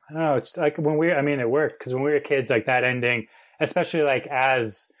 Yeah, I don't know. It's like it worked, because when we were kids, like that ending, especially like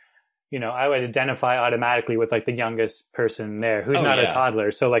as, you know, I would identify automatically with like the youngest person there who's not a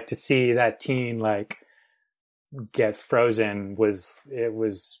toddler. So like to see that teen like get frozen was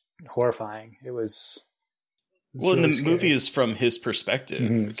horrifying. It was well, really and the scary. Movie is from his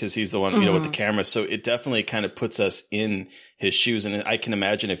perspective, because he's the one, you know, with the camera. So it definitely kind of puts us in his shoes. And I can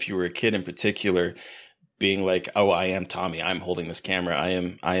imagine if you were a kid in particular being like, oh, I am Tommy. I'm holding this camera. I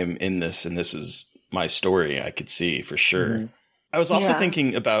am in this, and this is my story. I could see for sure. Mm-hmm. I was also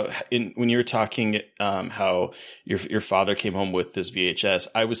thinking about when you were talking how your father came home with this VHS.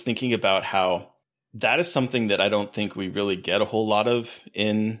 I was thinking about how that is something that I don't think we really get a whole lot of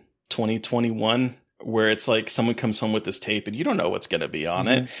in 2021, where it's like someone comes home with this tape and you don't know what's going to be on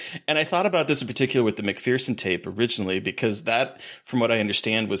it. And I thought about this in particular with the McPherson tape originally, because that, from what I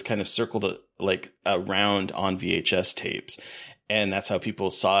understand, was kind of circled like around on VHS tapes. And that's how people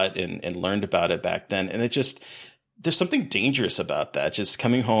saw it and learned about it back then. And it just, there's something dangerous about that. Just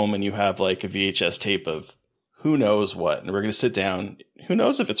coming home and you have like a VHS tape of who knows what, and we're going to sit down. Who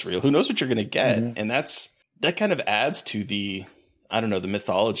knows if it's real? Who knows what you're going to get? And that kind of adds to the, I don't know, the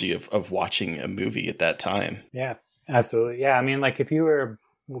mythology of watching a movie at that time. Yeah, absolutely. Yeah. I mean, like if you were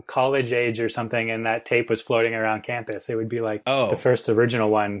college age or something and that tape was floating around campus, it would be like the first original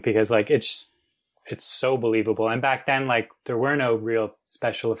one, because like it's so believable. And back then, like there were no real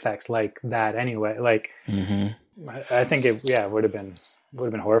special effects like that anyway. Like I think it would have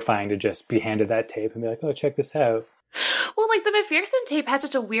been horrifying to just be handed that tape and be like, oh, check this out. Well, like the McPherson tape had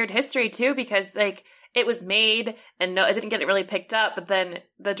such a weird history too, because like it was made and it didn't get really picked up, but then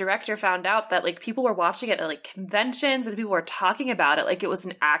the director found out that like people were watching it at like conventions and people were talking about it like it was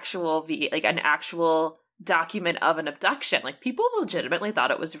an actual document of an abduction. Like people legitimately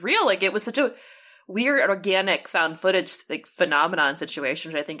thought it was real. Like it was such a weird organic found footage like phenomenon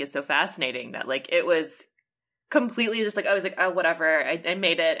situation, which I think is so fascinating, that like it was completely just like, I was like, oh, whatever, I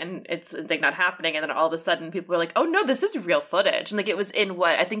made it and it's like not happening. And then all of a sudden people were like, oh no, this is real footage. And like it was in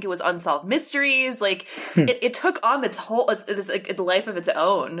what I think it was Unsolved Mysteries. Like it took on this like life of its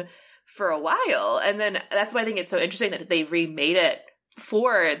own for a while. And then that's why I think it's so interesting that they remade it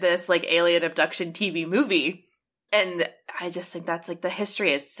for this like alien abduction TV movie. And I just think that's like the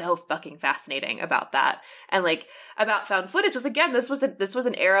history is so fucking fascinating about that. And like about found footage, just again, this was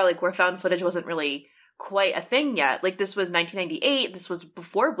an era like where found footage wasn't really quite a thing yet. Like this was 1998. This was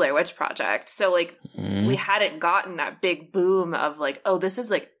before Blair Witch Project. So like we hadn't gotten that big boom of like, oh, this is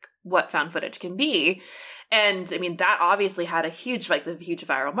like what found footage can be. And I mean, that obviously had a huge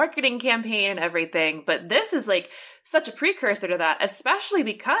viral marketing campaign and everything. But this is like such a precursor to that, especially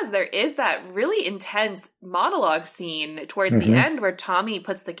because there is that really intense monologue scene towards the end where Tommy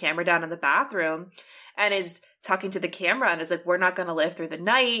puts the camera down in the bathroom and is talking to the camera and is like, we're not going to live through the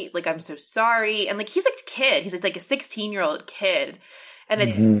night. Like, I'm so sorry. And like, he's like a kid. He's like a 16-year-old kid. And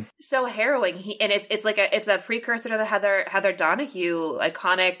it's so harrowing. It's a precursor to the Heather Donahue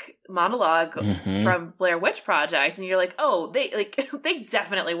iconic monologue from Blair Witch Project. And you're like, oh, they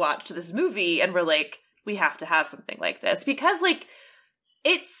definitely watched this movie and were like, we have to have something like this because like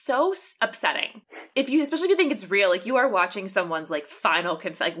it's so upsetting. Especially if you think it's real, like you are watching someone's like final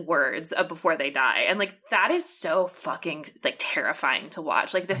words of before they die, and like that is so fucking like terrifying to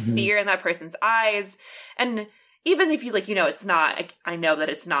watch. Like the fear in that person's eyes, and even if you it's not, I know that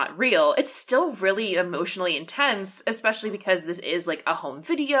it's not real, it's still really emotionally intense, especially because this is like a home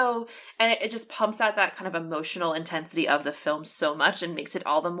video and it just pumps out that kind of emotional intensity of the film so much and makes it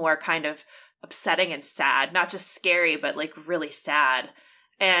all the more kind of upsetting and sad, not just scary, but like really sad.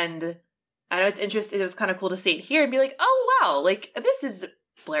 And I know it's interesting. It was kind of cool to see it here and be like, oh, wow, like this is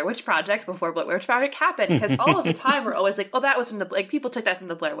Blair Witch Project before Blair Witch Project happened, because all of the time we're always like, oh, that was from people took that from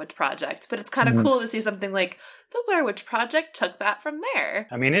the Blair Witch Project, but it's kind of cool to see something like the Blair Witch Project took that from there.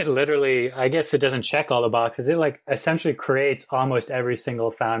 I mean, it literally, I guess it doesn't check all the boxes. It like essentially creates almost every single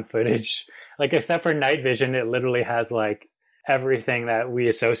found footage, like except for night vision. It literally has like everything that we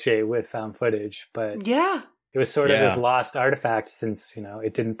associate with found footage, but yeah. It was sort of this lost artifact since,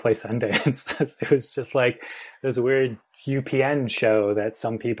 it didn't play Sundance. It was just like this weird UPN show that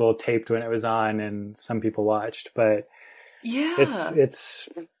some people taped when it was on and some people watched. But yeah, it's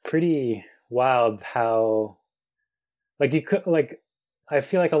pretty wild how, like, you could, like, I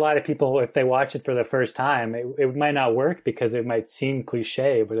feel like a lot of people, if they watch it for the first time, it might not work because it might seem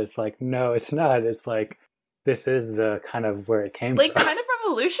cliche, but it's like, no, it's not. It's like, this is the kind of where it came from. Like, kind of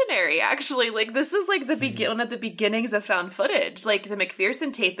revolutionary, actually. Like, this is like one of the beginnings of found footage. Like, the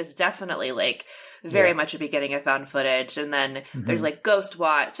McPherson tape is definitely like very much a beginning of found footage. And then there's like Ghost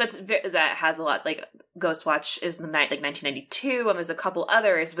Watch. That has a lot. Like, Ghost Watch is in the night, like 1992, and there's a couple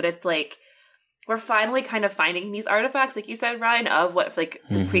others. But it's like we're finally kind of finding these artifacts, like you said, Ryan, of what like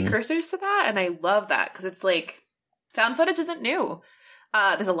the precursors to that. And I love that because it's like found footage isn't new.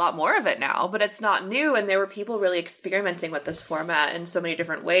 There's a lot more of it now, but it's not new. And there were people really experimenting with this format in so many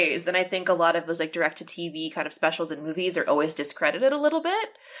different ways. And I think a lot of those like direct to TV kind of specials and movies are always discredited a little bit.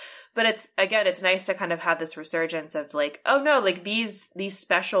 But it's nice to kind of have this resurgence of like, oh no, like these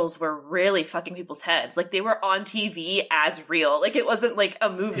specials were really fucking people's heads. Like they were on TV as real. Like it wasn't like a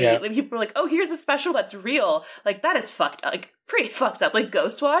movie. Yeah. Like people were like, oh, here's a special that's real. Like that is fucked up. Like pretty fucked up. Like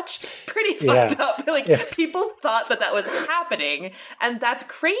Ghost Watch, pretty fucked up. Like people thought that was happening, and that's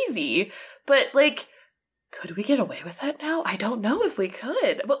crazy. But like, could we get away with that now? I don't know if we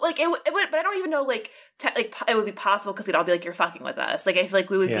could, but like it would. But I don't even know like it would be possible because we'd all be like, "You're fucking with us." Like I feel like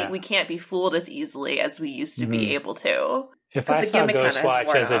we can't be fooled as easily as we used to be able to. If I saw Ghost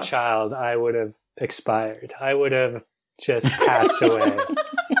Watch as a child, I would have expired. I would have just passed away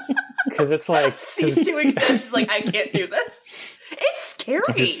because it's like cease to exist. Like I can't do this. It's scary.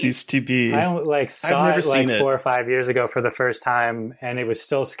 It ceased to be. I saw it like 4 or 5 years ago for the first time, and it was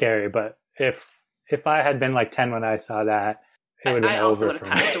still scary. But if I had been like 10 when I saw that, it would have been over for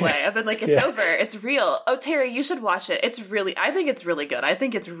me. I also would have passed away. I've been like, it's over. It's real. Oh, Terry, you should watch it. I think it's really good. I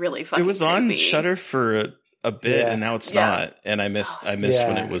think it's really fucking It was creepy. on Shudder for a bit, and now it's not. And I missed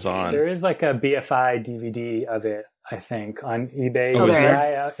when it was on. There is like a BFI DVD of it, I think, on eBay. Oh, is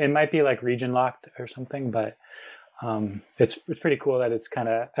there? It might be like region locked or something, but it's pretty cool that it's kind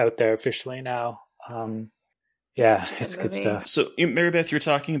of out there officially now. It's good stuff. So, Mary Beth, you're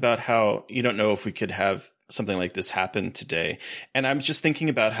talking about how you don't know if we could have something like this happen today. And I'm just thinking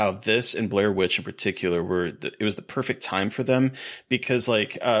about how this and Blair Witch in particular it was the perfect time for them, because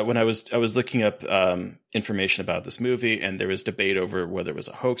like when I was looking up information about this movie, and there was debate over whether it was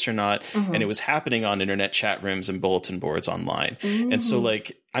a hoax or not, and it was happening on internet chat rooms and bulletin boards online. And so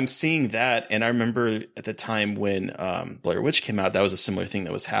like I'm seeing that, and I remember at the time when Blair Witch came out, that was a similar thing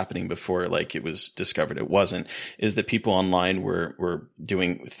that was happening before like it was discovered it wasn't, is that people online were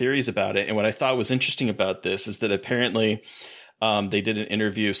doing theories about it. And what I thought was interesting about this is that apparently they did an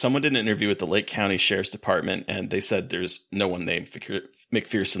interview. Someone did an interview with the Lake County Sheriff's Department, and they said there's no one named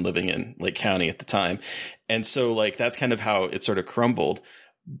McPherson living in Lake County at the time. And so like that's kind of how it sort of crumbled.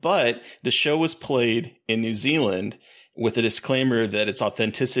 But the show was played in New Zealand with a disclaimer that its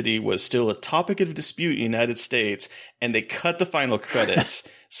authenticity was still a topic of dispute in the United States, and they cut the final credits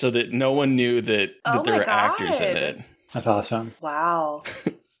so that no one knew that there were actors in it. That's awesome. Wow.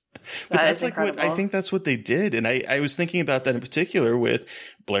 But that's like what I think that's what they did. And I was thinking about that in particular with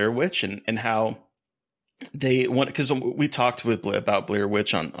Blair Witch and how they want, because we talked about Blair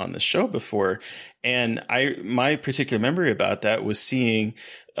Witch on the show before. And my particular memory about that was seeing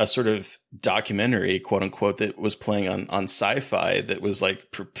a sort of documentary, quote unquote, that was playing on Sci-Fi that was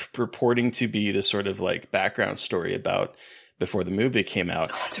like purporting to be this sort of like background story about before the movie came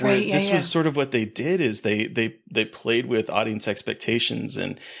out. Oh, that's right. Yeah, this was sort of what they did is they played with audience expectations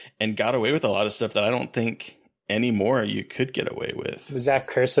and got away with a lot of stuff that I don't think anymore you could get away with. Was that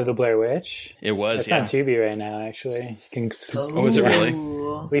Curse of the Blair Witch? It was, It's on Tubi right now, actually. You can, oh, is it really?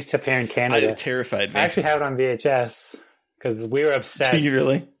 At least up here in Canada. It terrified me. I actually have it on VHS because we were obsessed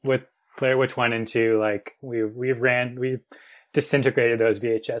with Blair Witch 1 and 2. Like, we disintegrated those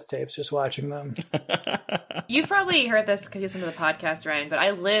VHS tapes just watching them. You've probably heard this because you listen to the podcast, Ryan, but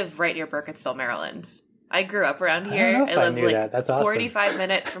I live right near Burkittsville, Maryland. I grew up around here. I live like That's awesome. 45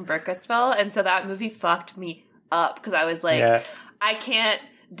 minutes from Burkittsville, and so that movie fucked me up because I was like, I can't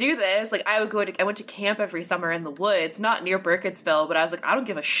do this. Like, I went to camp every summer in the woods, not near Burkittsville, but I was like, I don't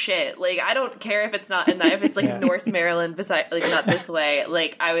give a shit. Like, I don't care if it's not in that, if it's like North Maryland, beside, like not this way.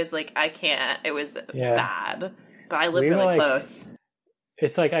 Like, I was like, I can't. It was bad. But I live really close.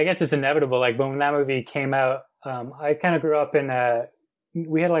 It's like, I guess it's inevitable. Like, when that movie came out, I kind of grew up in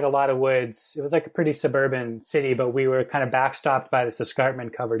we had like a lot of woods. It was like a pretty suburban city, but we were kind of backstopped by this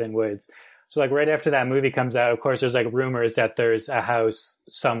escarpment covered in woods. So like right after that movie comes out, of course, there's like rumors that there's a house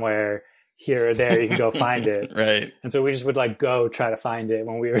somewhere here or there. You can go find it. Right. And so we just would like go try to find it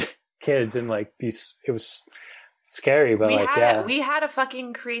when we were kids and like it was scary, but we had a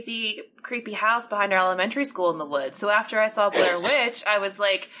fucking crazy, creepy house behind our elementary school in the woods. So after I saw Blair Witch, I was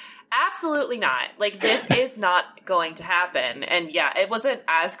like, absolutely not. Like, this is not going to happen. And yeah, it wasn't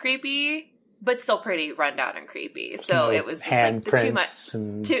as creepy, but still pretty rundown and creepy. So it was just like too much.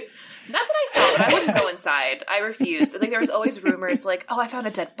 Not that I saw it, I wouldn't go inside. I refused. Like, there was always rumors like, oh, I found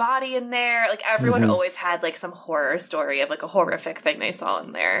a dead body in there. Like, everyone always had like some horror story of like a horrific thing they saw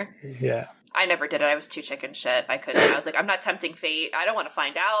in there. Yeah. I never did it. I was too chicken shit. I couldn't. I was like, I'm not tempting fate. I don't want to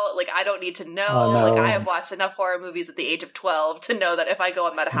find out. Like, I don't need to know. Oh, no. Like, I have watched enough horror movies at the age of 12 to know that if I go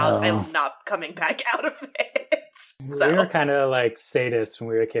in that house, I'm not coming back out of it. So. We were kind of like sadists when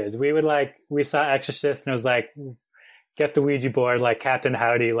we were kids. We saw Exorcist and it was like, get the Ouija board, like Captain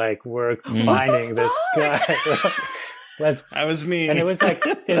Howdy, like we're finding this guy. That was me. And it was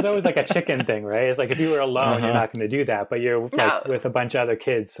always like a chicken thing, right? It's like if you were alone, you're not going to do that, but you're like with a bunch of other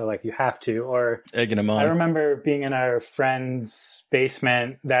kids, so like you have to. Or egging them on. I remember being in our friend's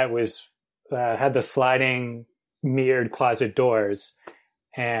basement that was had the sliding mirrored closet doors,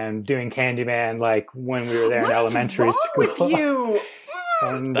 and doing Candyman like when we were there in elementary school. With you?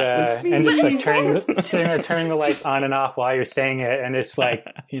 And just like turning the lights on and off while you're saying it, and it's like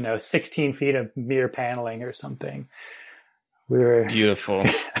 16 feet of mirror paneling or something. We were beautiful. No,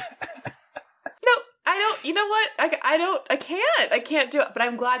 I don't. You know what? I can't do it. But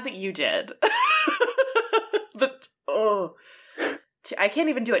I'm glad that you did. But I can't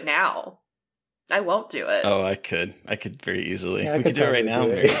even do it now. I won't do it. Oh, I could very easily. Yeah, we could do it right now,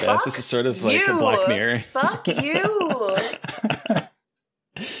 Mary Beth. This is sort of like a Black Mirror. Fuck you.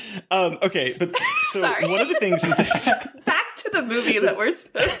 Okay, but so one of the things in this back to the movie that we're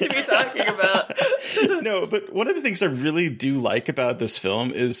supposed to be talking about. No, but one of the things I really do like about this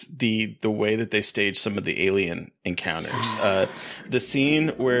film is the way that they stage some of the alien encounters. The scene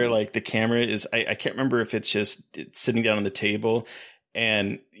where like the camera is, I can't remember if it's sitting down on the table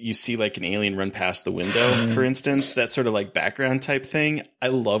and you see like an alien run past the window, for instance, that sort of like background type thing. I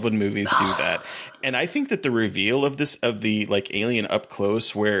love when movies do that. And I think that the reveal of the like alien up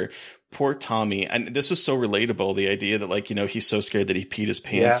close where poor Tommy, and this was so relatable, the idea that like, he's so scared that he peed his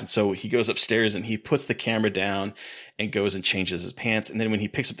pants. And so he goes upstairs and he puts the camera down and goes and changes his pants. And then when he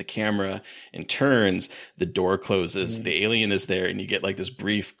picks up the camera and turns, the door closes, the alien is there, and you get like this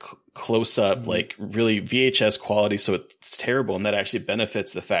brief close up, like really VHS quality. So it's terrible. And that actually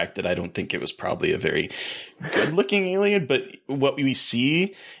benefits the fact that I don't think it was probably a very good looking alien, but what we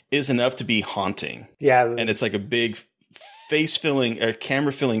see is enough to be haunting. Yeah. And it's like a big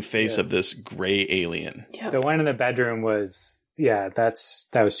camera filling face of this gray alien. The one in the bedroom was, that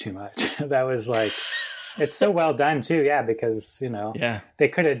was too much. That was like, It's so well done too, yeah, because, you know, they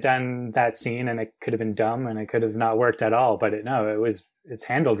could have done that scene and it could have been dumb and it could have not worked at all, but it's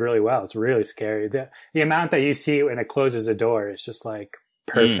handled really well. It's really scary. The amount that you see when it closes a door is just like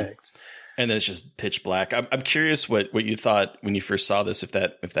perfect. And then it's just pitch black. I'm curious what you thought when you first saw this, if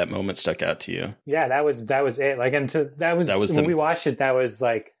that moment stuck out to you. Yeah, that was it. Like, and that was when we watched it, that was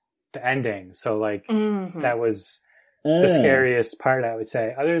like the ending. So like that was the scariest part, I would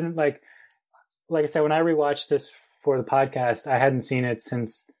say. Other than like I said, when I rewatched this for the podcast, I hadn't seen it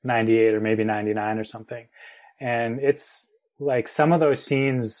since 98 or maybe 99 or something. And it's like some of those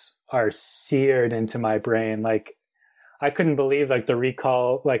scenes are seared into my brain. Like, I couldn't believe like the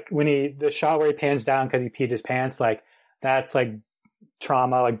recall, like when the shot where he pans down because he peed his pants, like that's like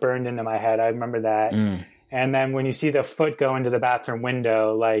trauma, like burned into my head. I remember that. And then when you see the foot go into the bathroom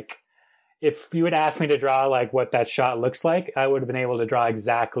window, like if you would ask me to draw like what that shot looks like, I would have been able to draw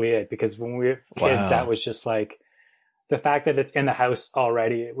exactly it, because when we were kids, that was just like the fact that it's in the house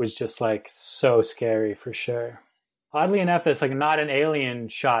already. It was just like so scary for sure. Oddly enough, it's like not an alien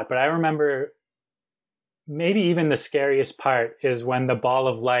shot, but I remember maybe even the scariest part is when the ball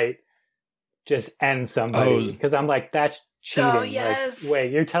of light just ends somebody. Because I'm like, that's cheating. Oh, yes. Like,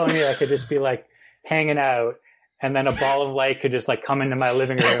 wait, you're telling me I could just be like hanging out and then a ball of light could just like come into my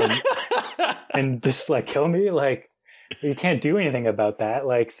living room and just like kill me? Like, you can't do anything about that.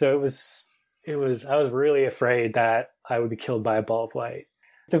 Like, so I was really afraid that I would be killed by a ball of light.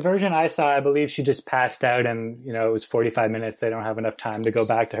 The version I saw, I believe she just passed out and, you know, it was 45 minutes. They don't have enough time to go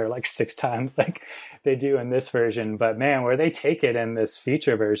back to her like 6 times like they do in this version. But man, where they take it in this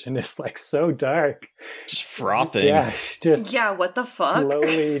feature version is like so dark. Just frothing. Yeah, just what the fuck?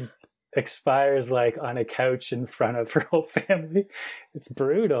 Slowly expires like on a couch in front of her whole family. It's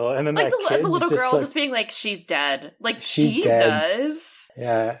brutal. And then like that the little girl like, just being like, she's dead. Like, she's Jesus.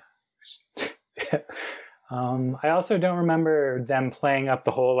 Dead. Yeah. I also don't remember them playing up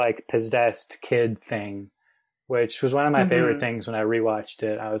the whole like possessed kid thing, which was one of my favorite things when I rewatched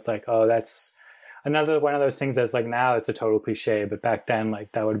it. I was like, oh, that's another one of those things that's like, now it's a total cliche, but back then,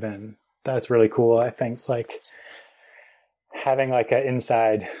 like that's really cool. I think like having like an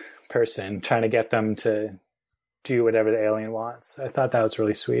inside person trying to get them to do whatever the alien wants. I thought that was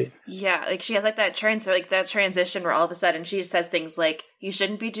really sweet. Yeah, like she has like that transition where all of a sudden she says things like, "You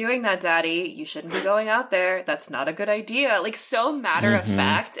shouldn't be doing that, Daddy. You shouldn't be going out there. That's not a good idea." Like, so matter of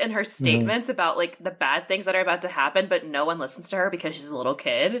fact in her statements about like the bad things that are about to happen, but no one listens to her because she's a little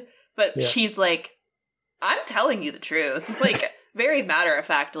kid. But she's like, "I'm telling you the truth." Like, very matter of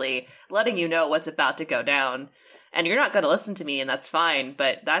factly letting you know what's about to go down. And you're not going to listen to me, and that's fine,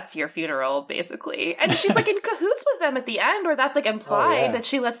 but that's your funeral, basically. And she's, like, in cahoots with them at the end, or that's, like, implied that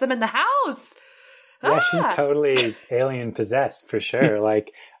she lets them in the house. Yeah, she's totally alien possessed, for sure.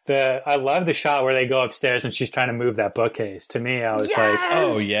 Like, I love the shot where they go upstairs and she's trying to move that bookcase. To me, I was like,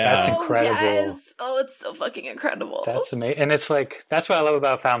 oh, yeah. That's incredible. Yes. Oh, it's so fucking incredible. That's amazing. And it's, like, that's what I love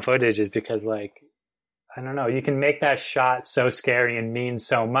about found footage, is because, like, I don't know, you can make that shot so scary and mean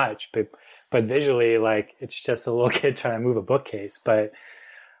so much, but visually, like, it's just a little kid trying to move a bookcase, but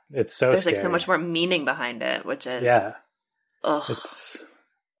it's so There's scary. like so much more meaning behind it, which is... Yeah. Ugh.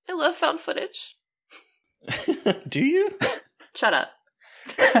 I love found footage. Do you? Shut up.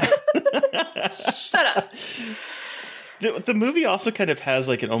 Shut up. The movie also kind of has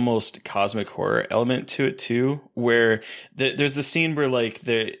like an almost cosmic horror element to it too, where there's the scene where like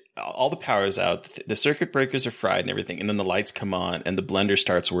all the power is out, the circuit breakers are fried and everything, and then the lights come on and the blender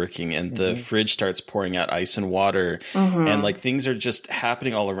starts working and the fridge starts pouring out ice and water, and like things are just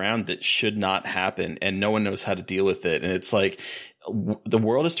happening all around that should not happen, and no one knows how to deal with it. And it's like the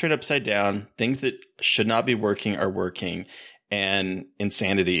world is turned upside down, things that should not be working are working, and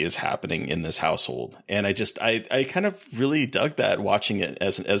insanity is happening in this household. And I kind of really dug that watching it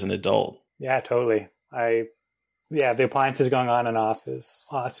as an adult. Yeah, totally. The appliances going on and off is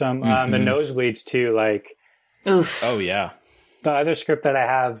awesome. The nosebleeds too, like, oof. Oh yeah. The other script that I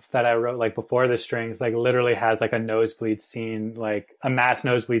have that I wrote like before the strings, like literally has like a nosebleed scene, like a mass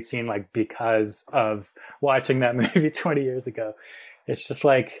nosebleed scene, like because of watching that movie 20 years ago. It's just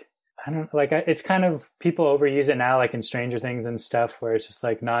like, I don't like, it's kind of, people overuse it now, like in Stranger Things and stuff, where it's just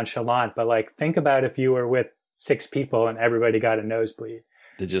like nonchalant, but like think about if you were with 6 people and everybody got a nosebleed.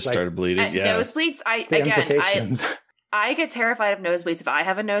 They just started bleeding. Yeah. Nosebleeds, I get terrified of nosebleeds. If I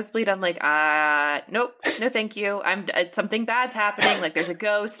have a nosebleed, I'm like, nope, no thank you. Something bad's happening. Like, there's a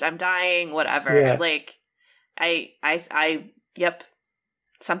ghost, I'm dying, whatever. Yeah. Like, yep.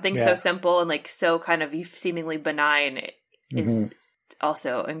 Something so simple and like so kind of seemingly benign is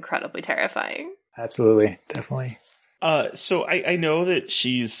also incredibly terrifying. Absolutely. Definitely. So I know that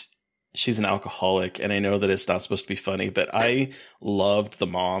she's she's an alcoholic, and I know that it's not supposed to be funny, but I loved the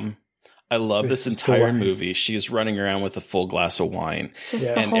mom. I love this entire movie. She's running around with a full glass of wine.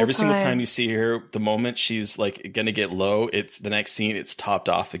 And every single time you see her, the moment she's like going to get low, it's the next scene, it's topped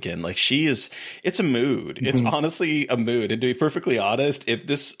off again. Like it's a mood. It's honestly a mood. And to be perfectly honest, if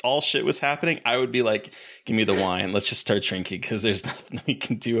this all shit was happening, I would be like, give me the wine. Let's just start drinking because there's nothing we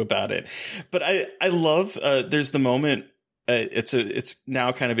can do about it. But I love, there's the moment. It's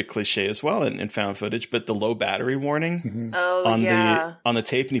now kind of a cliche as well in found footage, but the low battery warning on the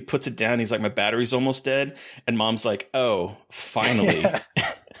tape, and he puts it down. He's like, my battery's almost dead, and mom's like, oh, finally.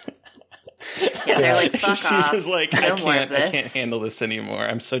 They're like, fuck She's off. just like, No I can't handle this anymore.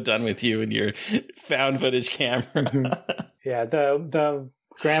 I'm so done with you and your found footage camera. Yeah, the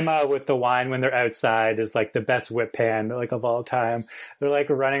grandma with the wine when they're outside is like the best whip pan like of all time. They're like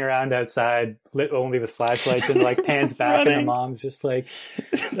running around outside lit only with flashlights and like pans back and the mom's just like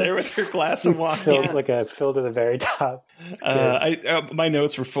there with her glass of wine filled to the very top. My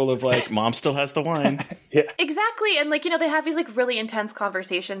notes were full of like, mom still has the wine. Yeah, exactly. And like, they have these like really intense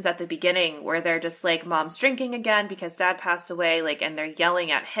conversations at the beginning where they're just like, mom's drinking again because dad passed away, like, and they're yelling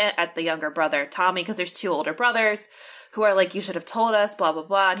at the younger brother Tommy because there's two older brothers who are like, you should have told us, blah, blah,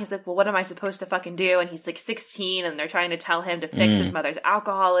 blah. And he's like, well, what am I supposed to fucking do? And he's like 16 and they're trying to tell him to fix his mother's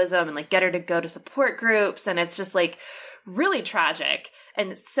alcoholism and like get her to go to support groups. And it's just like really tragic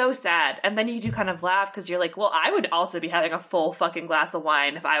and so sad. And then you do kind of laugh because you're like, well, I would also be having a full fucking glass of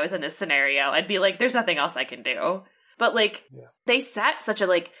wine if I was in this scenario. I'd be like, there's nothing else I can do. But like, they set such a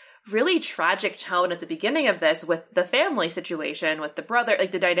like really tragic tone at the beginning of this with the family situation, with the brother,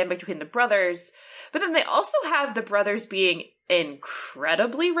 like the dynamic between the brothers. But then they also have the brothers being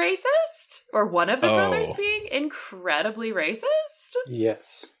incredibly racist, or one of the brothers being incredibly racist.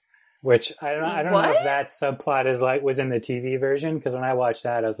 Yes. Which I don't know if that subplot was in the TV version, because when I watched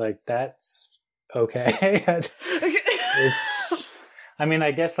that, I was like, that's okay. I mean, I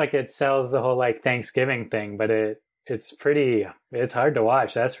guess like it sells the whole like Thanksgiving thing, but it's hard to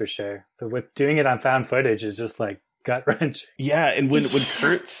watch, that's for sure. With doing it on found footage is just like gut wrenching. Yeah, and when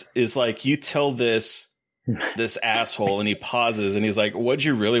Kurtz is like, you tell this asshole, and he pauses and he's like, what'd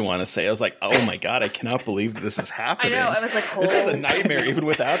you really want to say? I was like, oh my god, I cannot believe this is happening. I know, I was like, this is a nightmare even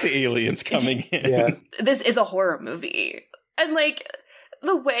without the aliens coming in. Yeah. This is a horror movie. And like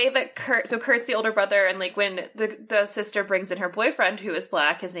the way that Kurt's the older brother, and like when the sister brings in her boyfriend who is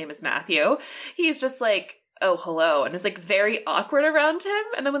black, his name is Matthew, he's just like, oh, hello. And it's like very awkward around him.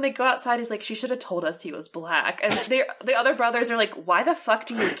 And then when they go outside, he's like, she should have told us he was black. And the other brothers are like, why the fuck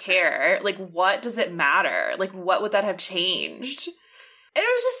do you care? Like, what does it matter? Like, what would that have changed? And it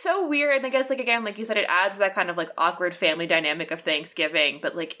was just so weird. And I guess, like, again, like you said, it adds that kind of like awkward family dynamic of Thanksgiving,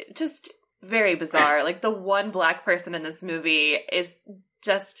 but like just very bizarre. Like the one black person in this movie is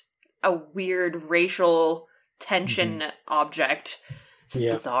just a weird racial tension object. It's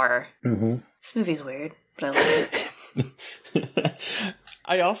bizarre. This movie's weird. But I love it.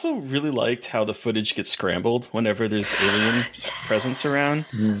 I also really liked how the footage gets scrambled whenever there's alien presence around.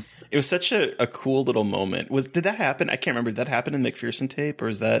 It was such a cool little moment. Did that happen? I can't remember. Did that happen in McPherson tape, or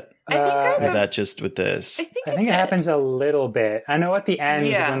is that that just with this? I think it happens a little bit. I know at the end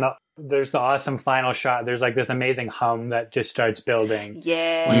when there's the awesome final shot, there's like this amazing hum that just starts building when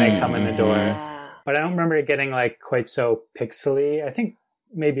they come in the door. But I don't remember it getting like quite so pixely. I think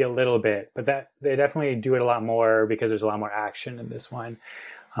maybe a little bit, but that they definitely do it a lot more because there's a lot more action in this one.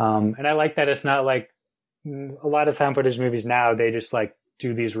 And I like that it's not like a lot of found footage movies now, they just like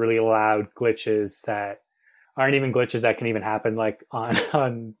do these really loud glitches that aren't even glitches that can even happen like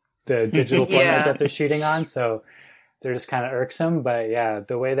on the digital formats that they're shooting on. So they're just kind of irksome, but yeah,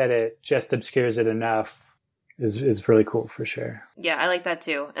 the way that it just obscures it enough is really cool for sure. Yeah, I like that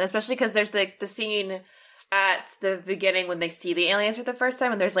too. And especially because there's the scene at the beginning when they see the aliens for the first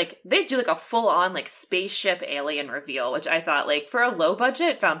time, and there's like, they do like a full-on like spaceship alien reveal, which I thought like for a low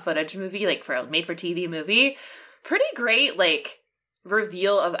budget found footage movie, like for a made for TV movie, pretty great like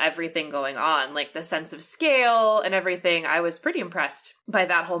reveal of everything going on, like the sense of scale and everything. I was pretty impressed by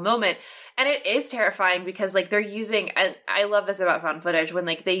that whole moment. And it is terrifying because like they're using, and I love this about found footage, when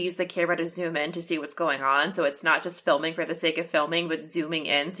like they use the camera to zoom in to see what's going on. So it's not just filming for the sake of filming, but zooming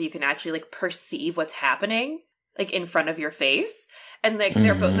in so you can actually like perceive what's happening like in front of your face. And like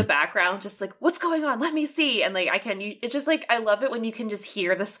they're both in the background just like, what's going on? Let me see. And like it's just like, I love it when you can just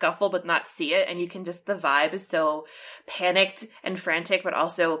hear the scuffle but not see it, and you can just, the vibe is so panicked and frantic but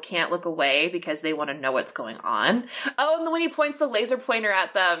also can't look away because they want to know what's going on. Oh, and then when he points the laser pointer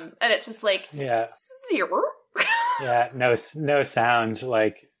at them, and it's just like zero. No sound.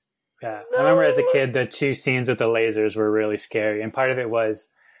 Like I remember as a kid the two scenes with the lasers were really scary, and part of it was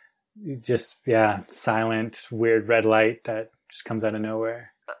just, silent, weird red light that just comes out of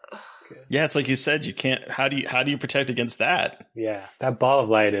nowhere. Yeah, it's like you said, you can't. How do you protect against that? Yeah, that ball of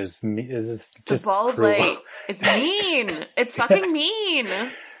light is just the ball cruel. of light. It's mean. It's fucking mean.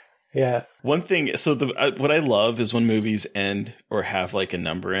 Yeah. One thing. So what I love is when movies end or have like a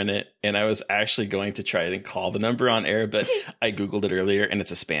number in it. And I was actually going to try and call the number on air, but I Googled it earlier, and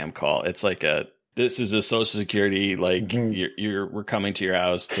it's a spam call. It's like this is a Social Security, like we're coming to your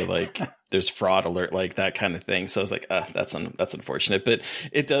house to like. There's fraud alert, like that kind of thing. So I was like, that's unfortunate, but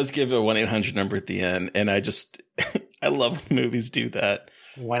it does give a 1-800 number at the end. And I just, I love when movies do that.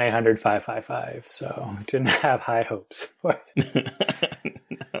 1-800-555. So didn't have high hopes for it.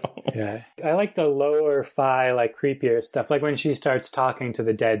 No. Yeah. I like the lower fi, like creepier stuff. Like when she starts talking to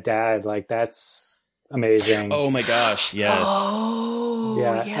the dead dad, like that's amazing. Oh my gosh. Yes. Oh,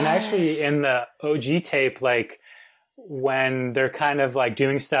 yeah. yes. And actually in the OG tape, like, when they're kind of like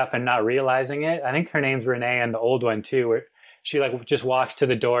doing stuff and not realizing it. I think her name's Renee and the old one too, where she like just walks to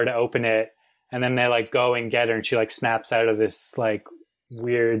the door to open it, and then they like go and get her, and she like snaps out of this like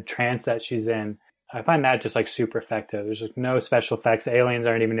weird trance that she's in. I find that just like super effective. There's like no special effects. Aliens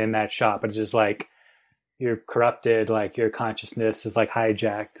aren't even in that shot, but it's just like you're corrupted, like your consciousness is like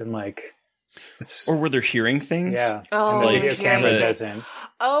hijacked, and like or were they hearing things? Yeah. Oh, and the video camera doesn't.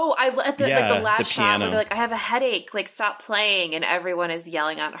 Oh, I at the like the last the shot where piano. they're like, I have a headache, like stop playing, and everyone is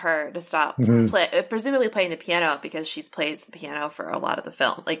yelling at her to stop presumably playing the piano because she's plays the piano for a lot of the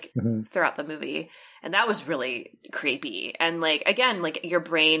film, like throughout the movie. And that was really creepy. And like again, like your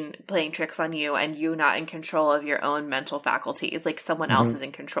brain playing tricks on you and you not in control of your own mental faculties. Like someone else is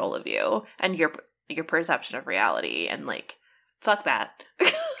in control of you and your perception of reality, and like fuck that.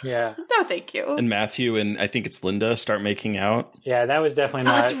 Yeah. No, thank you. And Matthew and I think it's Linda start making out. Yeah, that was definitely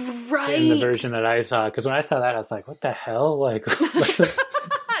not that's right. in the version that I saw. Because when I saw that, I was like, what the hell? Like,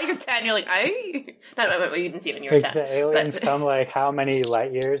 you're 10, you're like, no, you didn't see it when you were like 10. the aliens come like how many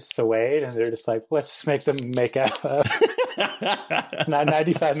light years away? And they're just like, let's just make them make out. Not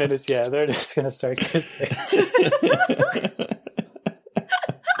 95 minutes yet. They're just going to start kissing.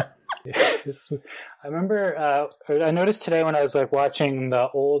 I remember I noticed today when I was like watching the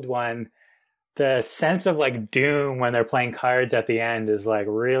old one, the sense of like doom when they're playing cards at the end is like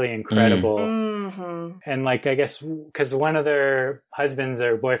really incredible. And like I guess because one of their husbands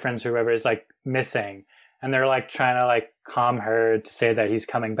or boyfriends or whoever is like missing, and they're like trying to like calm her to say that he's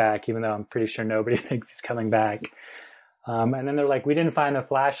coming back, even though I'm pretty sure nobody thinks he's coming back. And then they're like, we didn't find the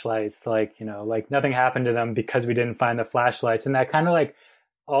flashlights, like, you know, like nothing happened to them because we didn't find the flashlights. And that kind of like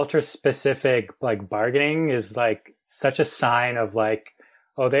ultra specific like bargaining is like such a sign of like,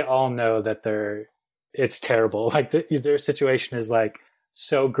 oh, they all know that it's terrible. Like their situation is like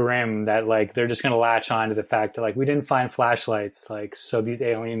so grim that like they're just going to latch on to the fact that like we didn't find flashlights, like so these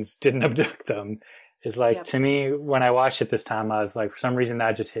aliens didn't abduct them. Is like, to me, when I watched it this time, I was like, for some reason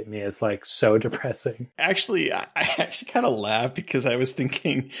that just hit me as like so depressing. Actually, I actually kind of laughed because I was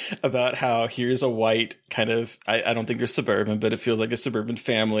thinking about how here's a white kind of, I don't think they're suburban, but it feels like a suburban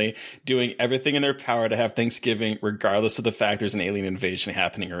family doing everything in their power to have Thanksgiving, regardless of the fact there's an alien invasion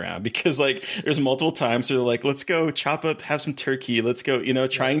happening around. Because like there's multiple times where they're like, let's go chop up, have some turkey. Let's go, you know,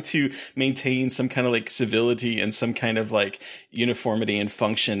 trying to maintain some kind of like civility and some kind of like uniformity and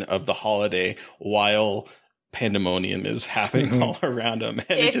function of the holiday while pandemonium is happening all around them.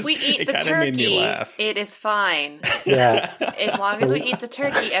 And if we eat the turkey, made me laugh. It is fine. Yeah. As long as we eat the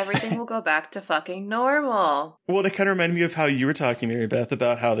turkey, everything will go back to fucking normal. Well, it kind of reminded me of how you were talking, Mary Beth,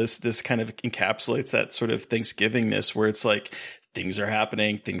 about how this kind of encapsulates that sort of Thanksgivingness where it's like things are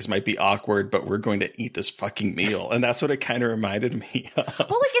happening, things might be awkward, but we're going to eat this fucking meal. And that's what it kind of reminded me of.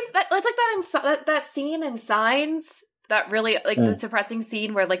 Well, like it's like that scene in Signs. That really, like, the depressing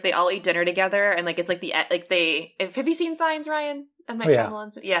scene where, like, they all eat dinner together, and, like, it's, like, have you seen Signs, Ryan?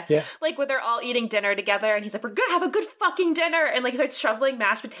 Yeah. Like, when they're all eating dinner together, and he's like, we're gonna have a good fucking dinner, and, like, he starts shoveling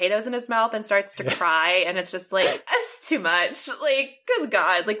mashed potatoes in his mouth and starts to cry, and it's just, like, it's too much. Like, good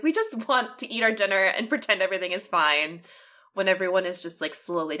God. Like, we just want to eat our dinner and pretend everything is fine when everyone is just, like,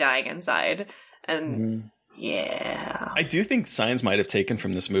 slowly dying inside. And... Yeah. I do think Signs might have taken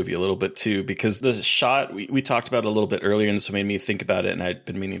from this movie a little bit too, because the shot we talked about it a little bit earlier, and so it made me think about it, and I'd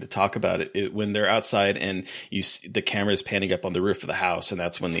been meaning to talk about it when they're outside and you see the camera is panning up on the roof of the house, and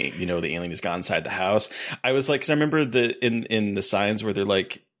that's when the alien has gone inside the house. I was like, because I remember in the Signs where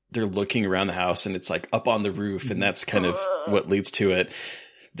they're looking around the house and it's like up on the roof, and that's kind of what leads to it.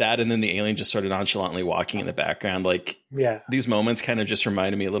 That, and then the alien just sort of nonchalantly walking in the background. Like, these moments kind of just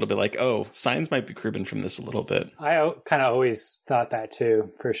reminded me a little bit like, oh, Signs might be cribbing from this a little bit. I kind of always thought that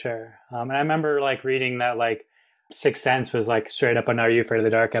too, for sure. And I remember like reading that like Sixth Sense was like straight up an Are You Afraid of the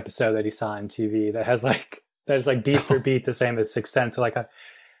Dark episode that he saw on TV that is like beat for beat the same as Sixth Sense. So like,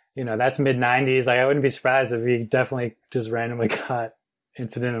 that's mid 90s. Like I wouldn't be surprised if he definitely just randomly got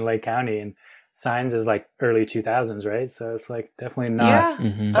Incident in Lake County, and Signs is like early 2000s, right? So it's like definitely not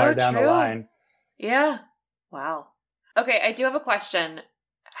far down the line. Yeah. Wow. Okay, I do have a question.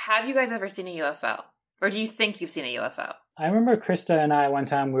 Have you guys ever seen a UFO? Or do you think you've seen a UFO? I remember Krista and I, one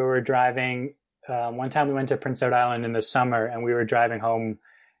time we were driving, one time we went to Prince Edward Island in the summer, and we were driving home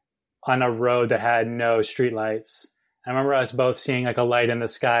on a road that had no streetlights. I remember us both seeing like a light in the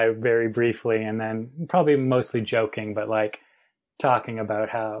sky very briefly, and then probably mostly joking, but like talking about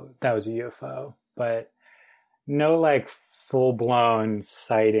how that was a UFO. But no like full-blown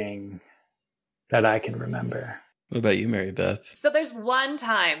sighting that I can remember. What about you, Mary Beth? So there's one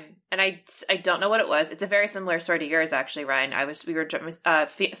time, and I don't know what it was. It's a very similar story to yours, actually, Ryan.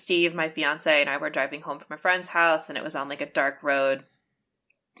 Steve, my fiance, and I were driving home from a friend's house, and it was on like a dark road.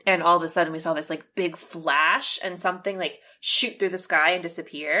 And all of a sudden we saw this like big flash and something like shoot through the sky and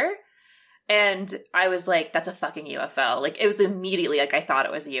disappear. And I was like, that's a fucking UFO. Like it was immediately like I thought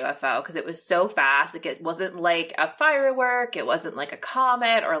it was a UFO because it was so fast. Like it wasn't like a firework. It wasn't like a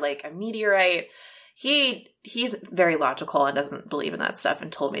comet or like a meteorite. He's very logical and doesn't believe in that stuff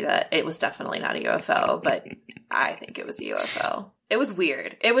and told me that it was definitely not a UFO, but I think it was a UFO. It was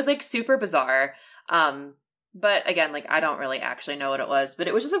weird. It was like super bizarre. But again, like I don't really actually know what it was, but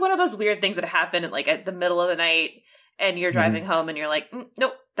it was just like one of those weird things that happened like at the middle of the night and you're driving home and you're like,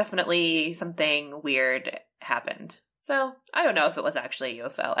 nope, definitely something weird happened. So I don't know if it was actually a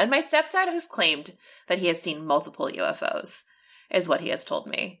UFO. And my stepdad has claimed that he has seen multiple UFOs, is what he has told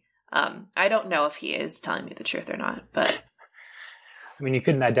me. I don't know if he is telling me the truth or not, but I mean, you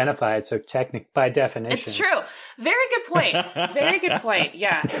couldn't identify it, so by definition. It's true. Very good point. Very good point.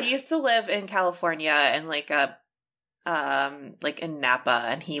 Yeah. He used to live in California and like in Napa,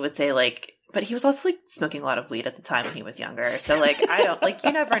 and he would say like, but he was also like smoking a lot of weed at the time when he was younger. So like, I don't like,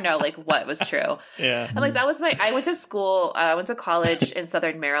 you never know like what was true. Yeah. And like, I went to school, I went to college in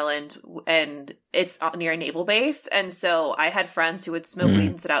Southern Maryland, and it's near a naval base. And so I had friends who would smoke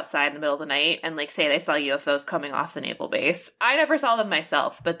weed and sit outside in the middle of the night and like say they saw UFOs coming off the naval base. I never saw them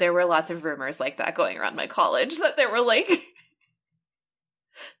myself, but there were lots of rumors like that going around my college that there were like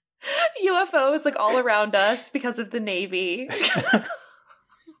UFOs like all around us because of the Navy.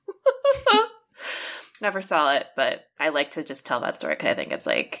 Never saw it, but I like to just tell that story because I think it's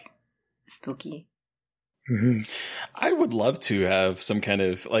like spooky. I would love to have some kind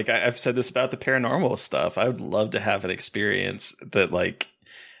of like I've said this about the paranormal stuff. I would love to have an experience that like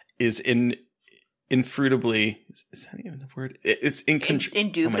is infruitably, is that even a word? It's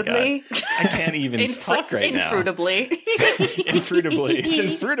indubitably. Oh I can't even talk right now. Infruitably. It's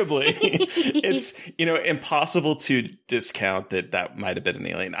infruitably. It's, impossible to discount that might have been an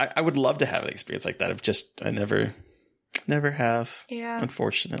alien. I would love to have an experience like that. I never have. Yeah.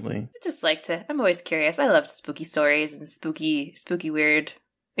 Unfortunately. I'm always curious. I love spooky stories and spooky weird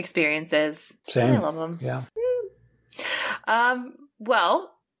experiences. Same. I love them. Yeah.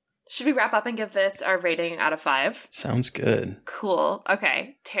 Well, should we wrap up and give this our rating out of 5? Sounds good. Cool.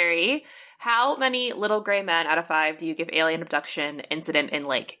 Okay. Terry, how many little gray men out of 5 do you give Alien Abduction Incident in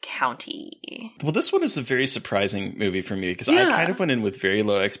Lake County? Well, this one is a very surprising movie for me because I kind of went in with very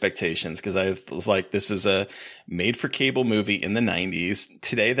low expectations because I was like, this is a made-for-cable movie in the 90s.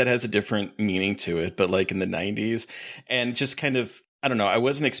 Today that has a different meaning to it, but like in the 90s. And just kind of, I don't know, I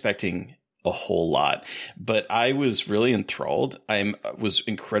wasn't expecting a whole lot, but I was really enthralled. I was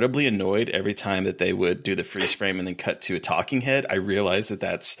incredibly annoyed every time that they would do the freeze frame and then cut to a talking head. I realized that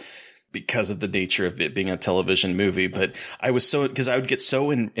that's because of the nature of it being a television movie, but I was because I would get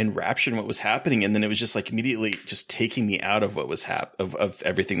so enraptured in what was happening, and then it was just like immediately just taking me out of what was of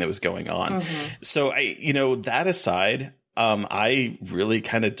everything that was going on. So that aside, I really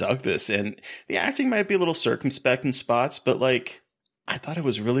kind of dug this, and the acting might be a little circumspect in spots, but like, I thought it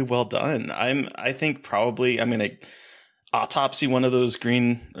was really well done. I think probably I'm going to autopsy one of those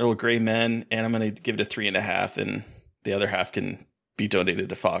little gray men, and I'm going to give it a 3.5, and the other half can be donated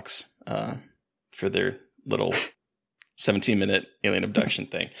to Fox for their little 17-minute alien abduction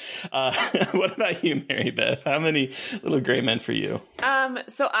thing. What about you, Mary Beth? How many little gray men for you?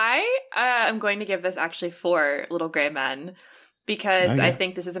 So I am going to give this actually 4 little gray men, because I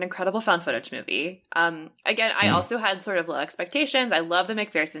think this is an incredible found footage movie. Again, I also had sort of low expectations. I love the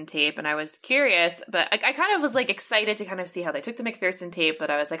McPherson tape, and I was curious, but I kind of was like excited to kind of see how they took the McPherson tape, but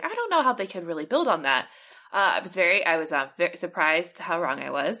I was like, I don't know how they could really build on that. I was very surprised how wrong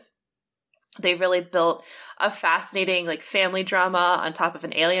I was. They really built a fascinating like family drama on top of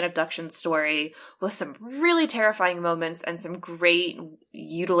an alien abduction story with some really terrifying moments and some great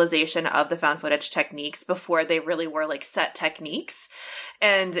utilization of the found footage techniques before they really were like set techniques.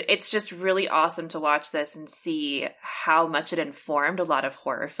 And it's just really awesome to watch this and see how much it informed a lot of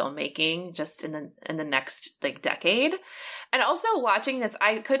horror filmmaking just in the next like decade. And also watching this,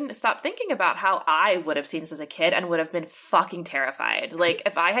 I couldn't stop thinking about how I would have seen this as a kid and would have been fucking terrified. Like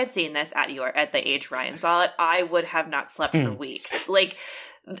if I had seen this at the age Ryan saw it, I would have not slept for weeks. Like,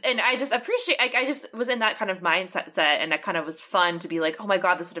 and I just appreciate, I just was in that kind of mindset and that kind of was fun to be like, oh my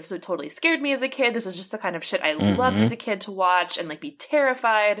God, this would have so totally scared me as a kid. This was just the kind of shit I loved as a kid to watch and like be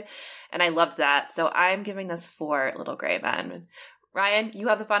terrified. And I loved that. So I'm giving this 4 little gray men. Ryan, you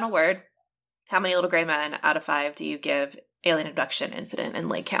have the final word. How many little gray men out of 5 do you give alien abduction incident in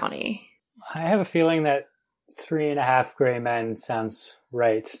Lake County? I have a feeling that 3.5 gray men sounds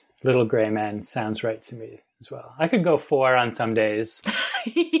right. Little gray men sounds right to me as well. I could go 4 on some days.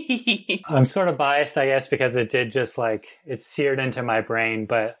 I'm sort of biased, I guess, because it did just like, it's seared into my brain.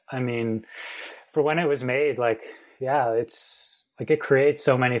 But I mean, for when it was made, like, yeah, it's like it creates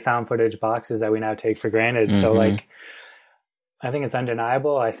so many found footage boxes that we now take for granted. So like, I think it's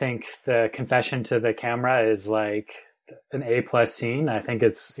undeniable. I think the confession to the camera is like an A+ scene. I think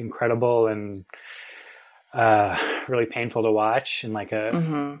it's incredible and really painful to watch in like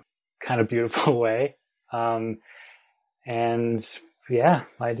a kind of beautiful way. And yeah,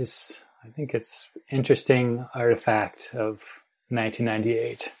 I think it's interesting artifact of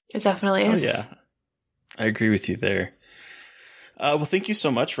 1998. It definitely is. Oh, yeah. I agree with you there. Well, thank you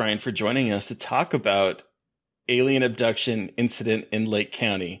so much, Ryan, for joining us to talk about alien abduction incident in Lake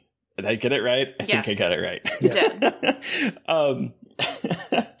County. Did I get it right? I think I got it right. You did.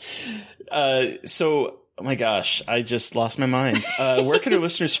 So, oh my gosh, I just lost my mind. Where can our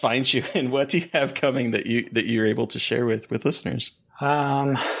listeners find you, and what do you have coming that you're able to share with listeners?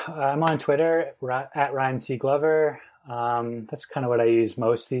 I'm on Twitter at Ryan C. Glover. That's kind of what I use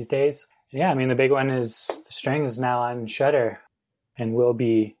most these days. Yeah, I mean, the big one is The String is now on Shudder and will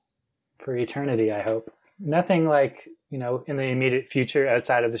be for eternity, I hope. Nothing like, in the immediate future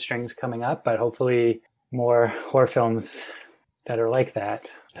outside of The Strings coming up, but hopefully more horror films that are like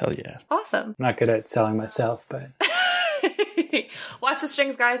that. Hell yeah. Awesome. I'm not good at selling myself, but... Watch The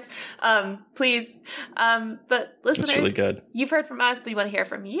Strings, guys. Please. But listeners, it's really good. You've heard from us. We want to hear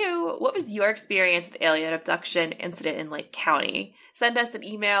from you. What was your experience with alien abduction incident in Lake County? Send us an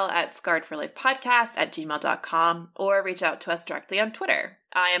email at scarredforlifepodcast@gmail.com or reach out to us directly on Twitter.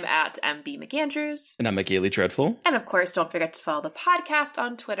 I am at MB McAndrews. And I'm McGailey Dreadful. And of course, don't forget to follow the podcast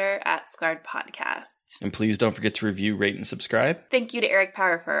on Twitter at Scarred Podcast. And please don't forget to review, rate, and subscribe. Thank you to Eric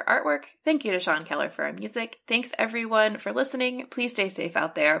Power for our artwork. Thank you to Sean Keller for our music. Thanks everyone for listening. Please stay safe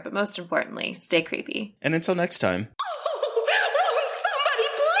out there, but most importantly, stay creepy. And until next time.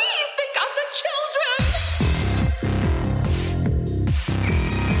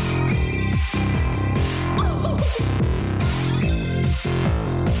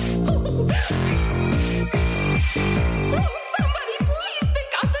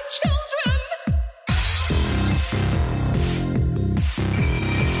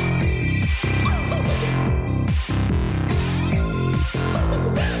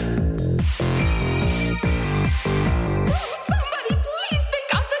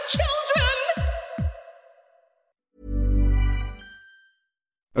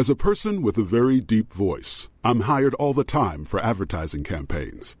 As a person with a very deep voice, I'm hired all the time for advertising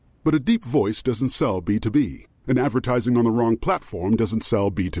campaigns. But a deep voice doesn't sell B2B, and advertising on the wrong platform doesn't sell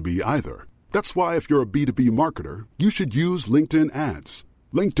B2B either. That's why if you're a B2B marketer, you should use LinkedIn ads.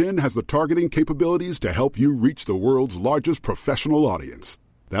 LinkedIn has the targeting capabilities to help you reach the world's largest professional audience.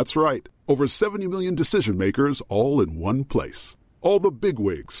 That's right, over 70 million decision makers all in one place. All the big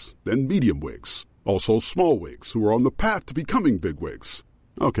wigs, then medium wigs, also small wigs who are on the path to becoming big wigs.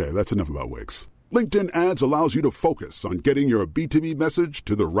 Okay, that's enough about wigs. LinkedIn ads allows you to focus on getting your B2B message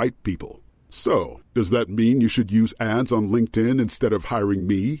to the right people. So, does that mean you should use ads on LinkedIn instead of hiring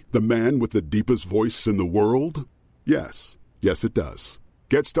me, the man with the deepest voice in the world? Yes. Yes, it does.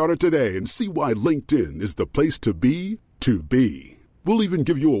 Get started today and see why LinkedIn is the place to be to be. We'll even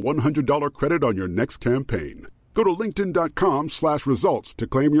give you a $100 credit on your next campaign. Go to linkedin.com/results to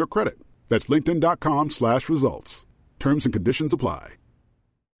claim your credit. That's linkedin.com/results. Terms and conditions apply.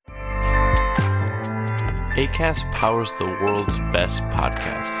 Acast powers the world's best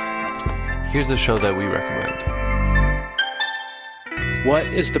podcasts. Here's a show that we recommend. What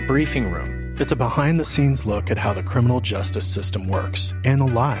is The Briefing Room? It's a behind-the-scenes look at how the criminal justice system works and the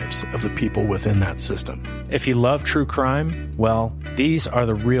lives of the people within that system. If you love true crime, well, these are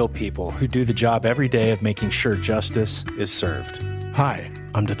the real people who do the job every day of making sure justice is served. Hi,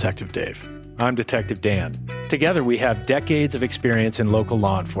 I'm Detective Dave. I'm Detective Dan. Together, we have decades of experience in local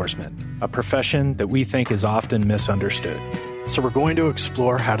law enforcement, a profession that we think is often misunderstood. So we're going to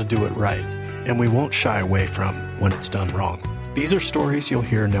explore how to do it right, and we won't shy away from when it's done wrong. These are stories you'll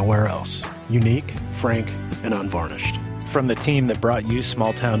hear nowhere else. Unique, frank, and unvarnished. From the team that brought you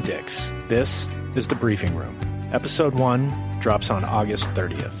Small Town Dicks, this is The Briefing Room. Episode 1 drops on August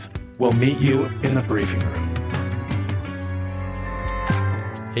 30th. We'll meet you in the briefing room.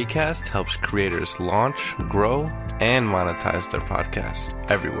 Acast helps creators launch, grow, and monetize their podcasts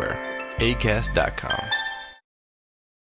everywhere. Acast.com.